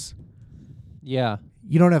like it's... Yeah.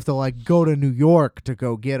 You don't have to like go to New York to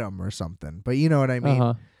go get them or something. But you know what I mean?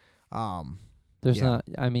 Uh-huh. There's yeah. not...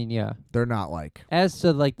 I mean, yeah. They're not like... As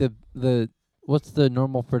to like the what's the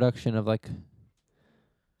normal production of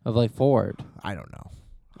Ford? I don't know.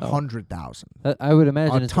 Oh. 100,000. I would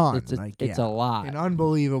imagine A ton. It's a lot. An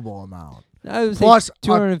unbelievable amount. I would Plus say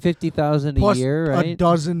 250,000 a year, right? a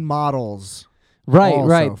dozen models. Right, also.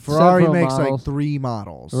 right. Ferrari Several makes models. like 3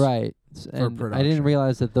 models. Right. For And I didn't production.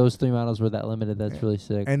 realize that those 3 models were that limited. That's really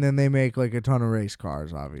sick. And then they make like a ton of race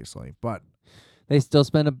cars, obviously. But They still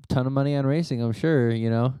spend a ton of money on racing, I'm sure,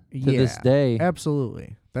 to this yeah, day.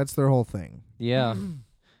 absolutely. That's their whole thing. Yeah.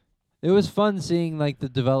 It was fun seeing like the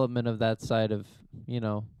development of that side of, I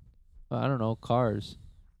don't know, cars.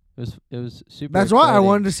 It was super That's why I exciting.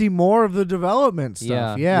 wanted to see more of the development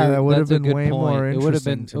stuff. Yeah, that would have that's a been good way point. more interesting. It would have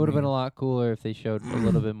been to a me. lot cooler if they showed a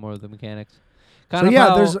little bit more of the mechanics. So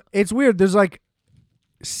yeah, it's weird. There's like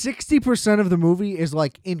 60% of the movie is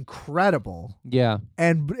like incredible. Yeah.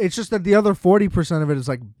 And it's just that the other 40% of it is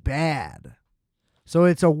like bad. So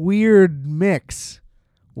it's a weird mix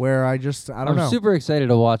where I don't know. I'm super excited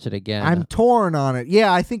to watch it again. I'm torn on it.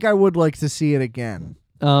 Yeah, I think I would like to see it again.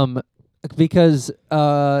 Because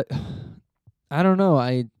I don't know.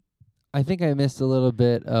 I think I missed a little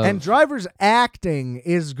bit of... And Driver's acting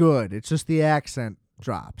is good. It's just the accent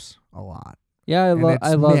drops a lot. Yeah,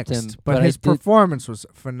 I loved him. But his performance was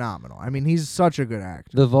phenomenal. I mean, he's such a good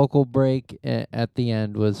actor. The vocal break at the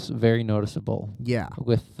end was very noticeable. Yeah.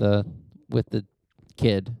 With the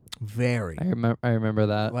kid. Very. I remember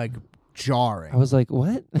that. Like jarring. I was like,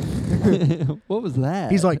 what? What was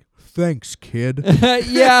that? He's like, thanks, kid.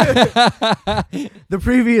 Yeah. The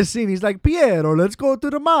previous scene, he's like, Piero, let's go to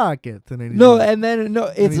the market. And then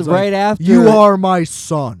it's he's right like, after. You are my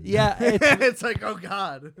son. Yeah. It's like, oh,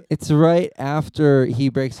 God. It's right after he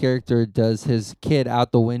breaks character, does his kid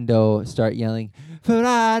out the window start yelling,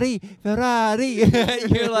 Ferrari, Ferrari.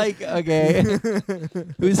 You're like, okay.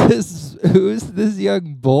 Who's this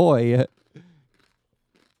young boy?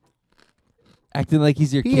 Acting like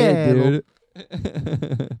he's your kid, dude.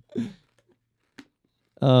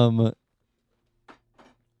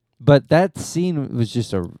 But that scene was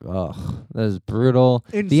just that was brutal.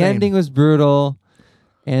 Insane. The ending was brutal.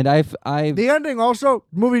 And the ending also,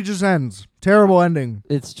 movie just ends. Terrible ending.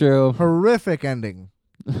 It's true. Horrific ending.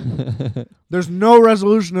 There's no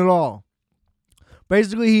resolution at all.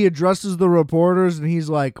 Basically, he addresses the reporters and he's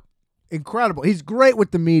like, incredible. He's great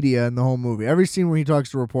with the media in the whole movie. Every scene where he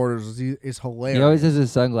talks to reporters is hilarious. He always has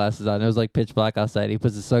his sunglasses on. It was like pitch black outside. He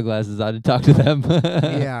puts his sunglasses on to talk to them.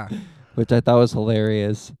 Yeah. Which I thought was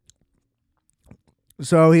hilarious.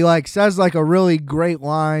 So he like says like a really great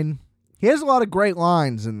line. He has a lot of great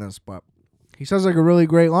lines in this, but he says like a really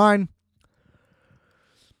great line.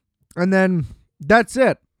 And then that's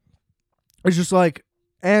it. It's just like,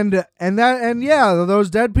 and yeah, those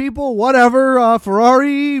dead people, whatever.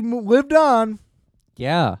 Ferrari lived on.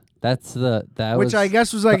 Yeah, that which was I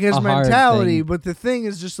guess was like his a hard mentality. thing But the thing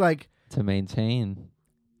is just like to maintain.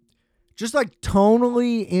 just like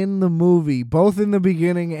tonally in the movie, both in the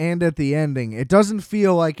beginning and at the ending, it doesn't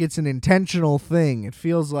feel like it's an intentional thing. It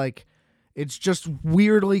feels like it's just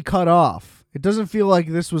weirdly cut off. It doesn't feel like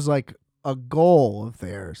this was like a goal of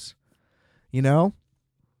theirs, you know?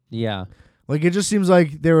 Yeah. Like it just seems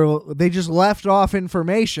like they just left off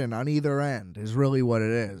information on either end is really what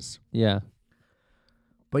it is. Yeah.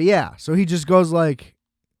 But yeah, so he just goes like,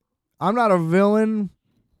 I'm not a villain,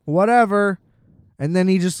 whatever. And then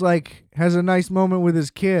he just like has a nice moment with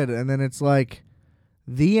his kid. And then it's like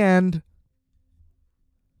the end.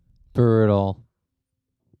 Brutal.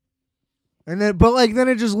 And then, but like, then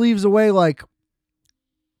it just leaves away like,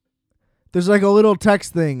 there's like a little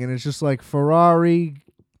text thing. And it's just like Ferrari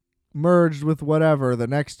merged with whatever the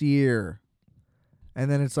next year. And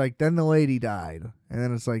then it's like, then the lady died. And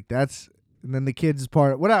then it's like, and then the kid's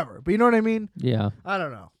part, whatever. But you know what I mean? Yeah. I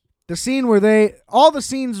don't know. The scene where all the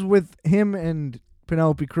scenes with him and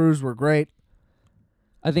Penelope Cruz were great.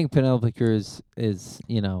 I think Penelope Cruz is,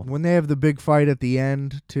 when they have the big fight at the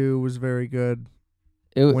end too was very good.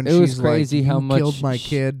 It was crazy like, how you much killed my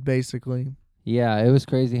kid, basically. Yeah, it was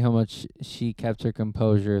crazy how much she kept her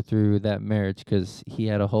composure through that marriage because he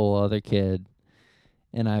had a whole other kid.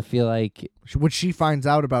 And I feel like Which she finds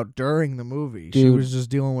out about during the movie. She Dude, was just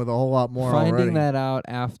dealing with a whole lot more finding already. that out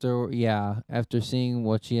after seeing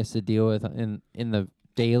what she has to deal with in the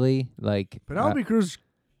daily, like Penelope Cruz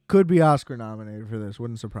could be Oscar nominated for this.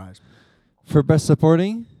 Wouldn't surprise me. for Best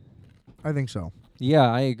Supporting. I think so.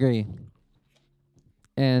 Yeah, I agree.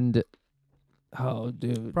 And oh,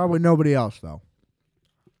 dude, Probably nobody else, though.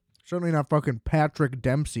 Certainly not fucking Patrick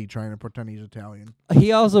Dempsey trying to pretend he's Italian.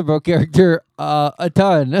 he also broke character a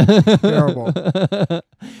ton. Terrible. I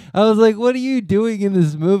was like, "What are you doing in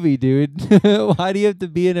this movie, dude? Why do you have to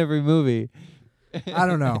be in every movie?" I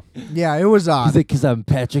don't know. Yeah, it was odd. He's like, "'Cause I'm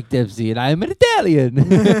Patrick Dempsey and I'm an Italian."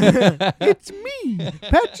 It's me,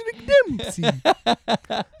 Patrick Dempsey.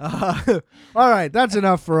 All right, that's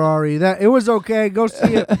enough, Ferrari. It was okay. Go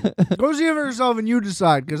see it. Go see it for yourself and you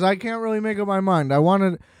decide, because I can't really make up my mind. I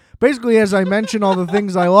wanted, basically, as I mention all the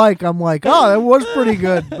things I like, I'm like, oh, that was pretty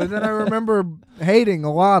good. But then I remember hating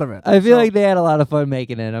a lot of it. I feel like they had a lot of fun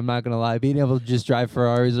making it. I'm not gonna lie, being able to just drive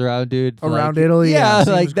Ferraris around, dude. Around Italy, yeah, seems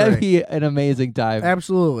like that'd great. be an amazing time.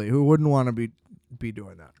 Absolutely. Who wouldn't want to be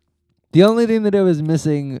doing that? The only thing that I was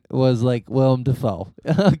missing was like Willem Dafoe.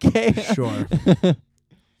 Okay, Sure.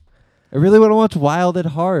 I really want to watch Wild at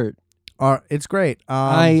Heart. It's great.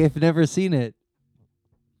 I have never seen it.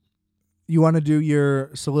 You want to do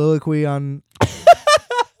your soliloquy on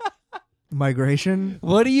migration?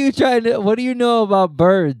 What do you know about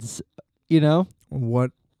birds?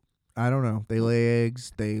 What? I don't know. They lay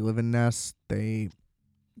eggs. They live in nests. They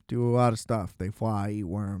do a lot of stuff. They fly, eat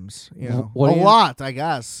worms. A lot, I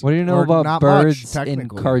guess. What do you know Or about not birds much, in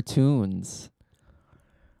technically. cartoons?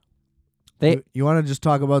 You want to just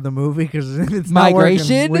talk about the movie because it's Migration? not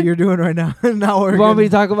working. What you're doing right now, not working. You want me to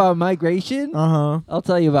talk about migration? Uh I'll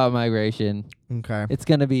tell you about migration. huh. Okay. It's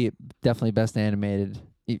gonna be definitely best animated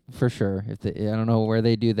for sure. I don't know where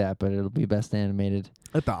they do that, but it'll be best animated.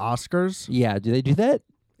 At the Oscars? Yeah, do they do that?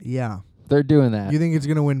 Yeah. They're doing that You think it's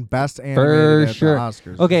gonna win best for animated at sure. the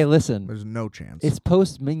Oscars? Okay, listen. There's no chance. It's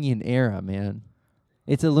post-Minion era, man.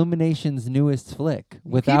 It's Illumination's newest flick.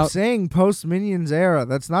 You keep saying post Minions era.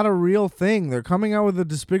 That's not a real thing. They're coming out with a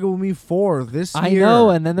Despicable Me 4 this year. I know,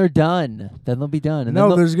 and then they're done. Then they'll be done. And No,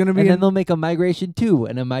 then there's gonna be. and then they'll make a Migration 2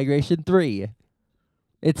 and a Migration 3.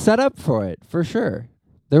 It's set up for it, for sure.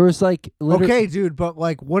 There was like Okay, dude, but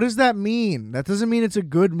like, what does that mean? That doesn't mean it's a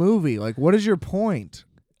good movie. Like, what is your point?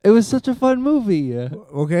 It was such a fun movie.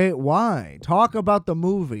 Okay, why? Talk about the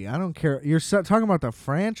movie. I don't care. You're talking about the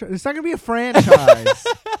franchise. It's not gonna be a franchise.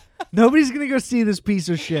 Nobody's gonna go see this piece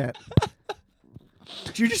of shit.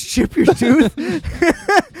 Did you just chip your tooth?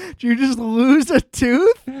 Did you just lose a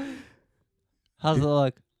tooth? How's it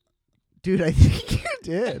look? Dude, I think you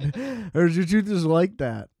did. Or is your tooth just like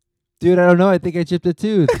that? Dude, I don't know. I think I chipped a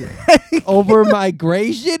tooth. Over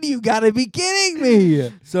migration? You gotta be kidding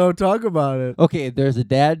me. So talk about it. Okay, there's a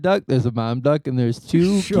dad duck, there's a mom duck, and there's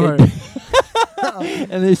two Sure. kid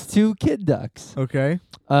and there's two kid ducks. Okay.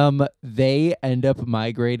 They end up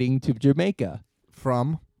migrating to Jamaica.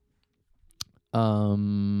 From?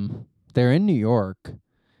 They're in New York.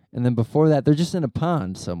 And then before that, they're just in a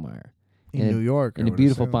pond somewhere. In New York. In a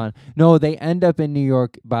beautiful pond. No, they end up in New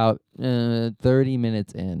York about 30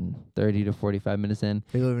 minutes in. 30 to 45 minutes in.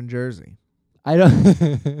 They live in Jersey. I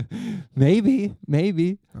don't... maybe.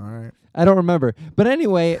 All right. I don't remember. But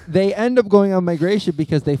anyway, they end up going on migration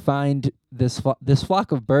because they find this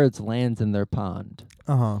flock of birds lands in their pond.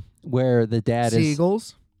 Uh-huh. Where the dad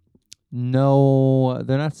Seagulls? No,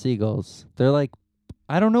 they're not seagulls. They're like...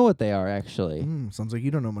 I don't know what they are, actually. Sounds like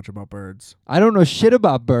you don't know much about birds. I don't know shit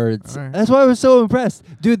about birds. All right. That's why I was so impressed.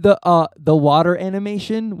 Dude, the water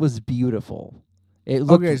animation was beautiful. It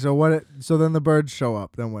looked, Okay, so then the birds show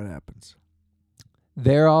up. Then what happens?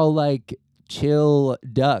 they're all like chill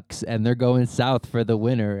ducks, and they're going south for the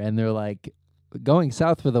winter, and they're like going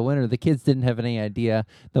south for the winter. The kids didn't have any idea.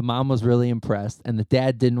 The mom was really impressed, and the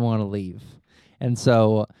dad didn't want to leave. And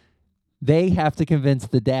so they have to convince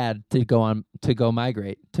the dad to go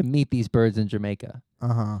migrate to meet these birds in Jamaica.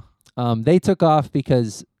 They took off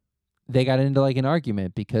because they got into like an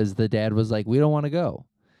argument because the dad was like, "We don't want to go,"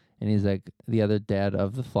 and he's like, the other dad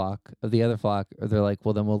of the other flock, or they're like,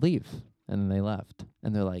 "Well, then we'll leave," and then they left,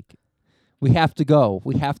 and they're like, "We have to go.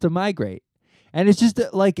 We have to migrate," and it's just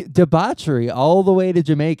like debauchery all the way to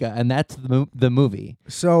Jamaica, and that's the movie.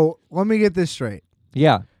 So let me get this straight.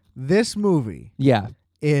 Yeah, This movie yeah,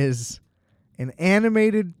 is an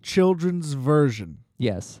animated children's version.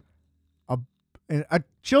 yes. A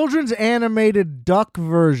children's animated duck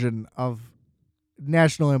version of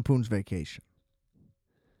National Lampoon's Vacation.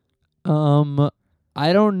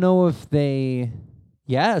 I don't know if they.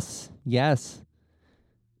 Yes.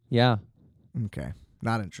 Yeah. Okay.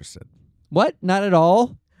 Not interested. What? Not at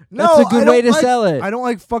all? No, That's a good way to like, sell it. I don't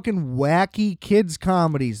like fucking wacky kids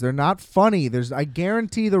comedies. They're not funny. I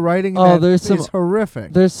guarantee the writing in that is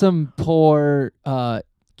horrific. There's some poor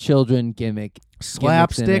children gimmicks in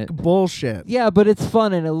Slapstick it. bullshit. Yeah, but it's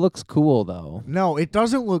fun and it looks cool though. No, it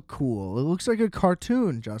doesn't look cool. It looks like a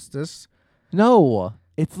cartoon, Justice. No,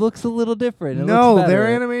 it looks a little different. It No, looks their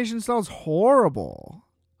better. animation style's horrible.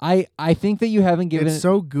 I think that you haven't given It's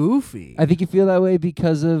so goofy. I think you feel that way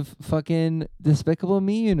because of fucking Despicable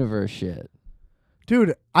Me universe shit.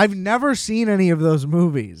 Dude, I've never seen any of those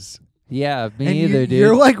movies. Yeah, me And either, dude.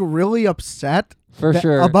 You're like really upset For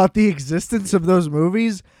sure. about the existence of those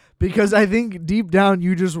movies because I think deep down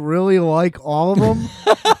you just really like all of them.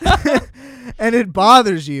 And it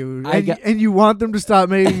bothers you. And you want them to stop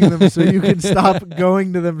making them so you can stop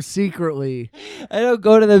going to them secretly. I don't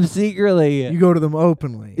go to them secretly. You go to them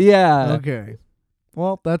openly. Yeah. Okay.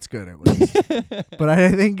 Well, that's good at least. But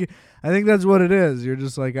I think that's what it is. You're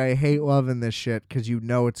just like, I hate loving this shit because you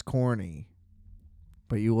know it's corny,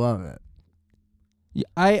 but you love it.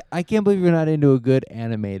 I can't believe you're not into a good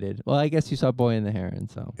animated. Well, I guess you saw Boy and the Heron,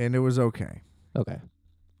 so And it was okay. okay.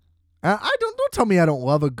 I don't tell me I don't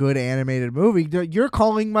love a good animated movie. You're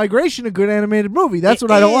calling Migration a good animated movie. That's what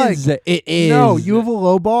I don't like. It is. No, you have a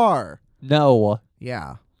low bar. No.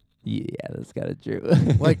 Yeah. Yeah, that's kind of true.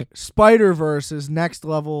 Like Spider-Verse is next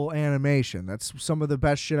level animation. That's some of the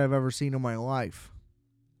best shit I've ever seen in my life.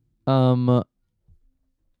 Danny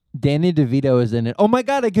DeVito is in it. Oh my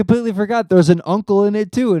god, I completely forgot. There's an uncle in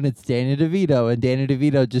it too, and it's Danny DeVito, and Danny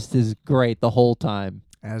DeVito just is great the whole time.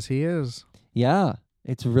 As he is. Yeah,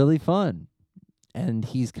 it's really fun. And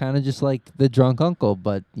he's kind of just like the drunk uncle,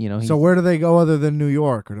 but, you know. So where do they go other than New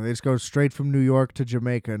York? Or do they just go straight from New York to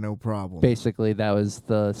Jamaica, no problem? Basically, that was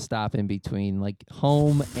the stop in between. Like,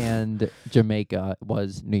 home and Jamaica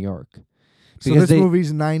was New York. So this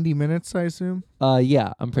movie's 90 minutes, I assume?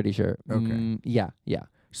 Yeah, I'm pretty sure. Okay. Yeah.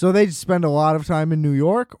 So they spend a lot of time in New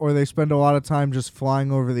York, or they spend a lot of time just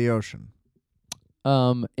flying over the ocean?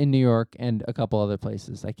 In New York and a couple other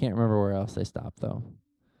places. I can't remember where else they stopped, though.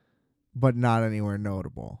 But not anywhere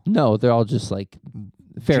notable. No, they're all just like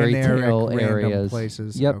fairy Generic, tale random areas.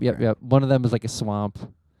 places. Yep. Okay. One of them is like a swamp.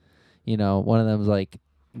 You know, one of them is like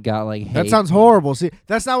got like hay. That sounds horrible. See,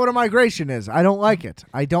 that's not what a migration is. I don't like it.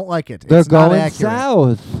 They're It's not going accurate.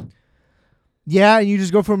 south. Yeah, and you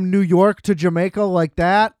just go from New York to Jamaica like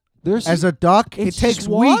that as a duck. It it's takes just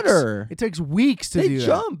water. weeks. It takes weeks to They do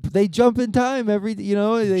jump. They jump in time every. You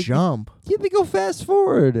know, that. they Jump. Yeah, they go fast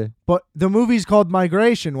forward. But the movie's called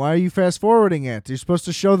Migration. Why are you fast forwarding it? You're supposed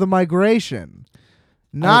to show the migration,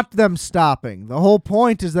 not them stopping. The whole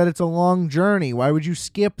point is that it's a long journey. Why would you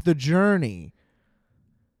skip the journey?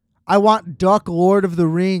 I want Duck Lord of the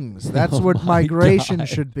Rings. That's Oh what my migration God.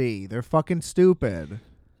 should be. They're fucking stupid.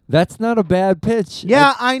 That's not a bad pitch.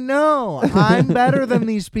 Yeah, I know. I'm better than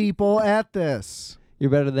these people at this. You're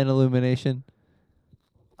better than Illumination.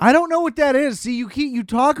 I don't know what that is. See, you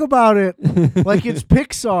talk about it like it's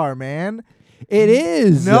Pixar, man. It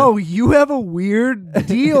is. No, you have a weird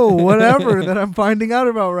deal, whatever, that I'm finding out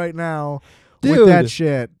about right now with Dude. that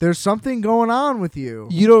shit. There's something going on with you.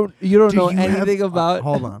 You don't Do know you have- anything about.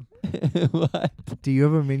 Hold on. What? Do you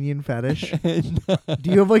have a minion fetish? No. Do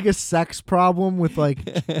you have like a sex problem with like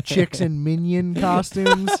chicks in minion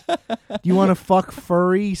costumes? Do you want to fuck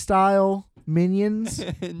furry style minions?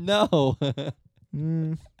 No.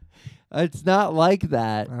 Mm, It's not like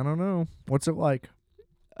that. I don't know. What's it like?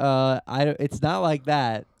 It's not like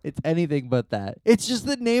that. It's anything but that. It's just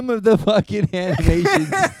the name of the fucking animation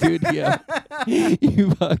studio.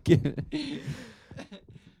 You fucking.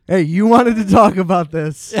 Hey, you wanted to talk about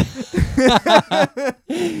this.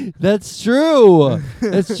 That's true.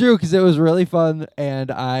 That's true because it was really fun,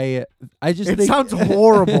 and I just It think sounds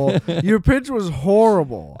horrible. Your pitch was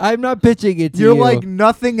horrible. I'm not pitching it to You're you. like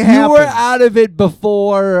nothing you happened. were out of it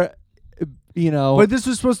before. But this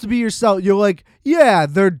was supposed to be yourself. You're like, yeah,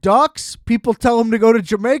 they're ducks. People tell them to go to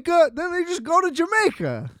Jamaica. Then they just go to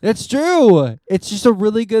Jamaica. That's true. It's just a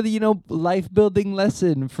really good, life building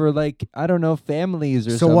lesson for I don't know, families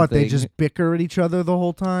or So something. what? They just bicker at each other the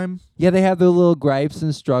whole time? Yeah, they have their little gripes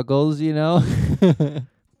and struggles,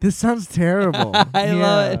 This sounds terrible. I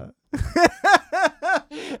love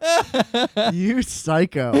it. You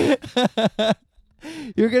psycho.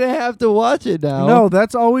 You're gonna have to watch it now. No,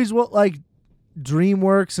 that's always what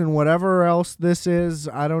DreamWorks and whatever else this is.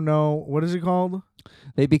 I don't know. What is it called?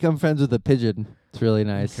 They become friends with a pigeon. It's really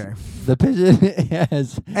nice. Okay. The pigeon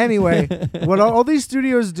has. Anyway, what all these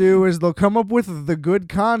studios do is they'll come up with the good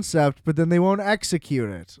concept, but then they won't execute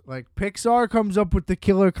it. Like Pixar comes up with the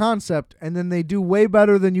killer concept, and then they do way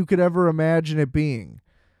better than you could ever imagine it being.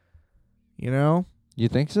 You know? You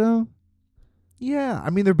think so? Yeah. I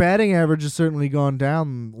mean, their batting average has certainly gone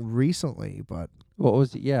down recently, but What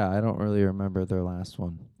was it? Yeah, I don't really remember their last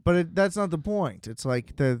one. that's not the point. It's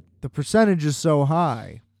like the percentage is so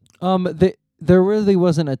high. There really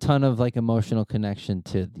wasn't a ton of emotional connection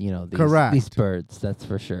to Correct. these birds. That's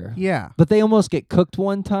for sure. Yeah. But they almost get cooked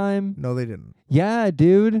one time. No, they didn't. Yeah,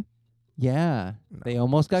 dude. Yeah, No. they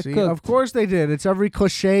almost got See, cooked. of course they did. It's every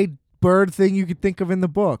cliche bird thing you could think of in the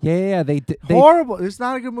book. Yeah. They Horrible. It's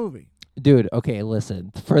not a good movie. Dude, okay,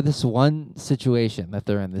 listen. For this one situation that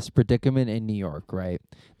they're in, this predicament in New York, right?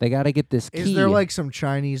 They got to get this key. Is there some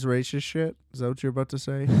Chinese racist shit? Is that what you're about to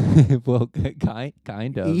say? well,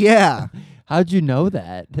 kind of. Yeah. How'd you know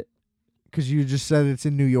that? Because you just said it's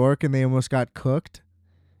in New York and they almost got cooked.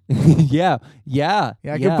 Yeah. Yeah,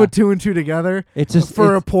 I can put two and two together It's just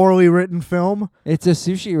for a poorly written film. It's a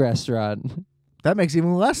sushi restaurant. That makes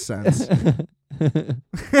even less sense.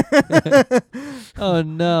 Oh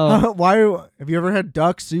no! Have you ever had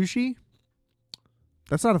duck sushi?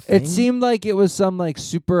 That's not a thing. It seemed like it was some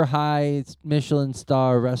super high Michelin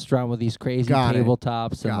star restaurant with these crazy Got it.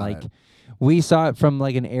 tabletops Got and it. we saw it from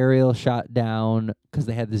an aerial shot down because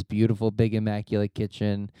they had this beautiful big immaculate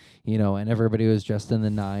kitchen, and everybody was dressed in the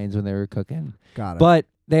nines when they were cooking. Got it. But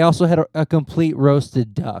they also had a complete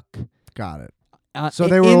roasted duck. Got it. So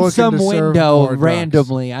they were looking in some to serve window more ducks.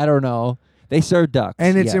 randomly. I don't know. They serve ducks,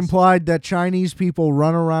 And it's yes. implied that Chinese people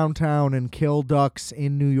run around town and kill ducks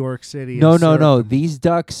in New York City. No. and serve them. These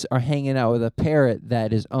ducks are hanging out with a parrot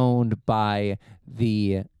that is owned by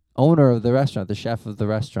the owner of the restaurant, the chef of the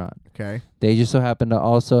restaurant. Okay. They just so happen to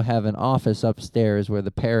also have an office upstairs where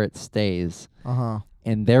the parrot stays. Uh-huh.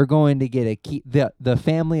 And they're going to get a key. The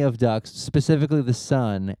family of ducks, specifically the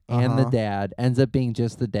son and the Uh-huh. dad, ends up being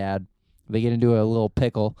just the dad. They get into a little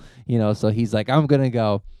pickle, so he's like, I'm going to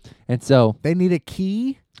go. And so They need a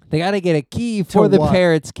key? they got to get a key for the what?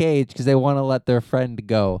 parrot's cage because they want to let their friend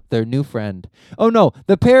go, their new friend. Oh, no.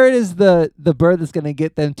 The parrot is the bird that's going to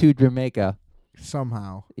get them to Jamaica.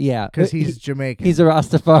 Somehow. Yeah. Because he's Jamaican. He's a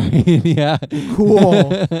Rastafarian. Yeah.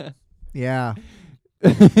 Cool. Yeah.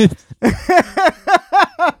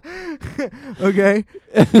 Okay.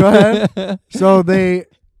 Go ahead.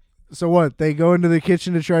 So what? They go into the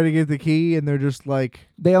kitchen to try to get the key and they're just like...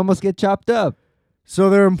 They almost get chopped up. So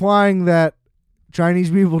they're implying that Chinese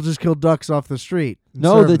people just kill ducks off the street. and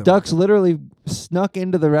No, serve the them. ducks literally snuck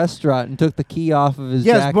into the restaurant and took the key off of his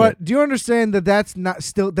Yes, jacket. but do you understand that that's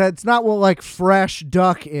not what fresh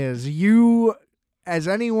duck is? You, as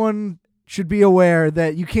anyone should be aware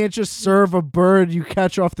that you can't just serve a bird you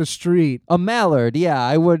catch off the street. A mallard, yeah,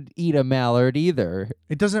 I would eat a mallard either.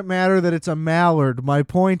 It doesn't matter that it's a mallard. My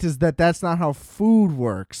point is that that's not how food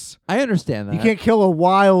works. I understand that. You can't kill a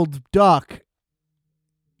wild duck.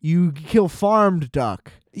 You kill farmed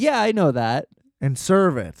duck Yeah, I know that. and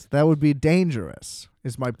serve it. That would be dangerous,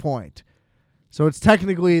 is my point. So it's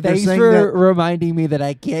technically they're Thanks saying for that reminding me that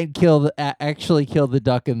I can't actually kill the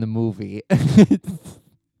duck in the movie.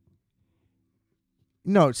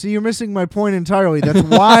 no. See, you're missing my point entirely. That's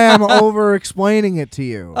why I'm over explaining it to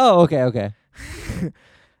you. Oh, okay.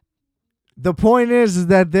 The point is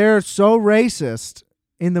that they're so racist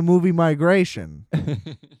in the movie Migration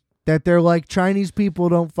that they're like Chinese people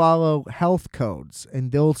don't follow health codes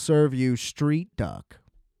and they'll serve you street duck.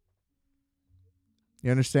 You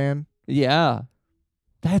understand? Yeah.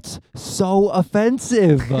 That's so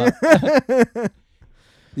offensive.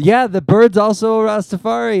 Yeah, the bird's also a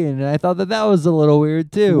Rastafarian, and I thought that was a little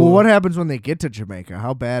weird too. Well, what happens when they get to Jamaica?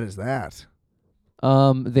 How bad is that?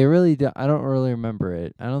 They really do. I don't really remember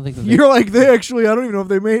it. I don't think that You're like, they actually, I don't even know if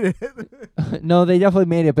they made it. No, they definitely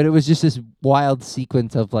made it, but it was just this wild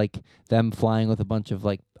sequence of like them flying with a bunch of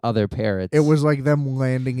like other parrots. It was like them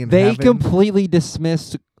landing in They heaven. completely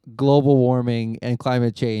dismissed global warming and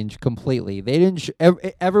climate change completely. They didn't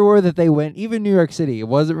everywhere that they went, even New York City, it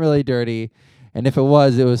wasn't really dirty, and if it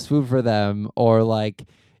was food for them. Or like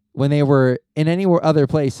when they were in any other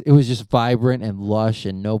place, it was just vibrant and lush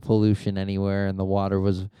and no pollution anywhere, and the water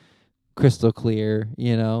was crystal clear,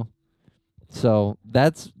 you know. So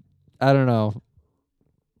that's, I don't know.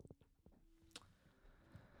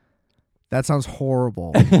 That sounds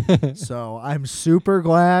horrible. So I'm super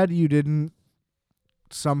glad you didn't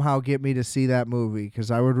somehow get me to see that movie,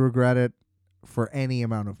 because I would regret it for any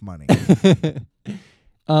amount of money.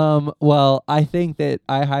 Well, I think that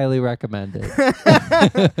I highly recommend it.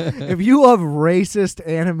 If you love racist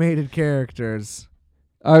animated characters,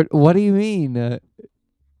 What do you mean?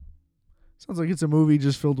 sounds like it's a movie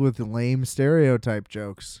just filled with lame stereotype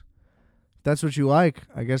jokes. If that's what you like,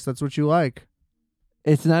 I guess that's what you like.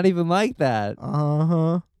 It's not even like that.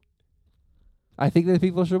 Uh-huh. I think that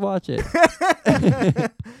people should watch it.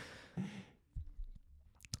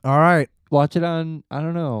 All right. Watch it on, I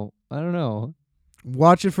don't know.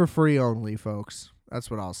 Watch it for free only, folks. That's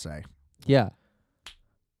what I'll say. Yeah.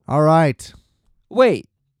 All right. Wait,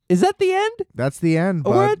 is that the end? That's the end,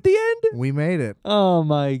 We're bud. at the end? We made it. Oh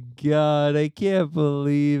my God, I can't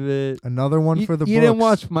believe it. Another one for the You books. didn't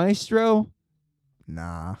watch Maestro?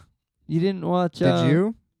 Nah. You didn't watch... Did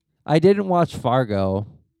you? I didn't watch Fargo.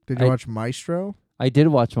 Did you watch Maestro? I did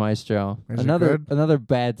watch Maestro. Is it Another good? another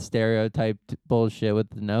bad stereotyped bullshit with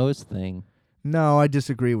the nose thing. No, I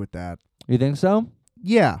disagree with that. You think so?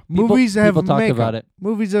 Yeah, movies have people talked makeup. about it.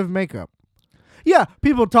 Movies have makeup. Yeah,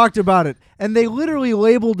 people talked about it, and they literally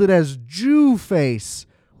labeled it as Jew face,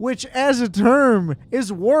 which as a term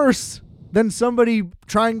is worse than somebody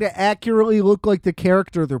trying to accurately look like the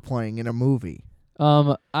character they're playing in a movie.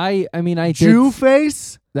 I Jew did.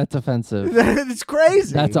 face? That's offensive. That's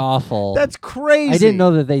crazy. That's awful. That's crazy. I didn't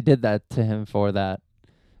know that they did that to him for that.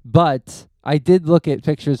 But I did look at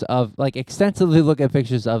pictures of, like, extensively look at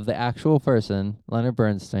pictures of the actual person, Leonard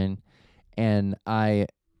Bernstein, and I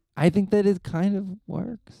think that it kind of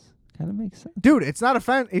works. Kind of makes sense. Dude, it's not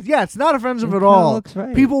offensive. Yeah, it's not offensive It at kinda all. looks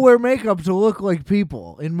right. People wear makeup to look like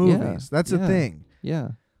people in movies. Yeah, That's a yeah. thing. Yeah.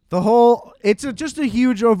 It's just a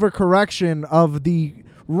huge overcorrection of the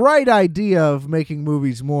right idea of making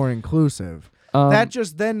movies more inclusive. That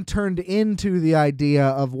just then turned into the idea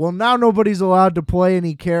of, well, now nobody's allowed to play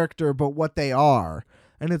any character but what they are.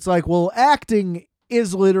 And it's like, well, acting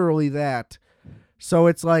is literally that. So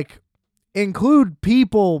it's like, include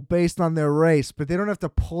people based on their race, but they don't have to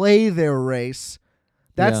play their race.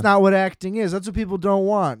 That's Yeah. not what acting is. That's what people don't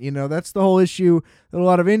want. You know, that's the whole issue that a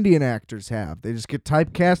lot of Indian actors have. They just get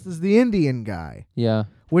typecast as the Indian guy, Yeah.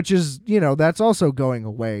 which is, that's also going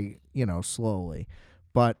away, slowly.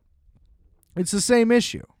 But it's the same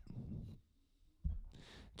issue.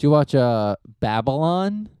 Did you watch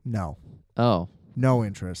Babylon? No. Oh. No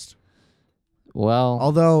interest. Well,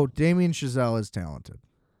 Although Damien Chazelle is talented,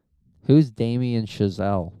 who's Damien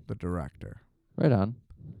Chazelle? the director. Right on.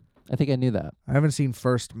 I think I knew that. I haven't seen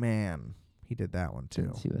First Man. He did that one, too.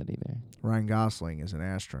 Didn't see that either. Ryan Gosling is an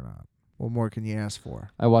astronaut. What more can you ask for?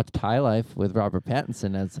 I watched High Life with Robert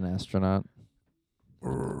Pattinson as an astronaut.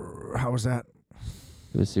 How was that?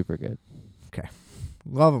 It was super good.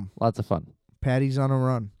 Love him. Lots of fun. Patty's on a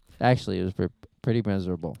run. Actually, it was pretty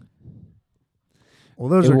miserable. Well,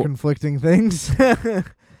 those It are wa- conflicting things.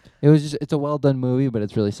 It's a well done movie, but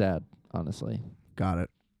it's really sad, honestly. Got it.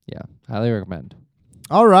 Yeah, highly recommend.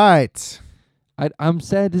 All right. I'm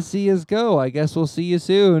sad to see us go. I guess we'll see you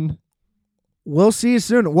soon. We'll see you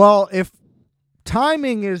soon. Well, if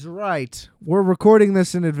timing is right, we're recording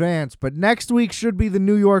this in advance, but next week should be the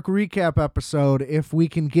New York recap episode if we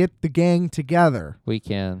can get the gang together. We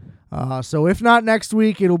can. So if not next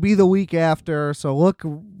week, it'll be the week after. So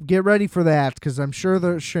get ready for that because I'm sure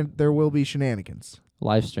there will be shenanigans.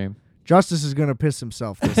 Live stream. Justice is going to piss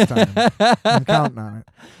himself this time. I'm counting on it.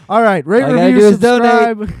 All right. Rate, All I gotta review, do is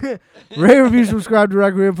subscribe. Rate, review, subscribe to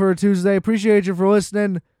Requiem for a Tuesday. Appreciate you for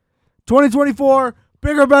listening. 2024,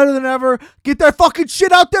 bigger, better than ever. Get that fucking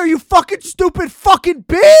shit out there, you fucking stupid fucking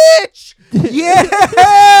bitch. Yeah.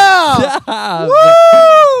 Stop.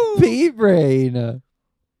 Woo! Pea brain.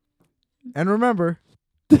 And remember,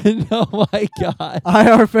 Oh my God. I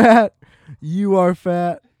are fat. You are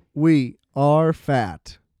fat. We are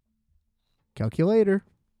fat. Calculator.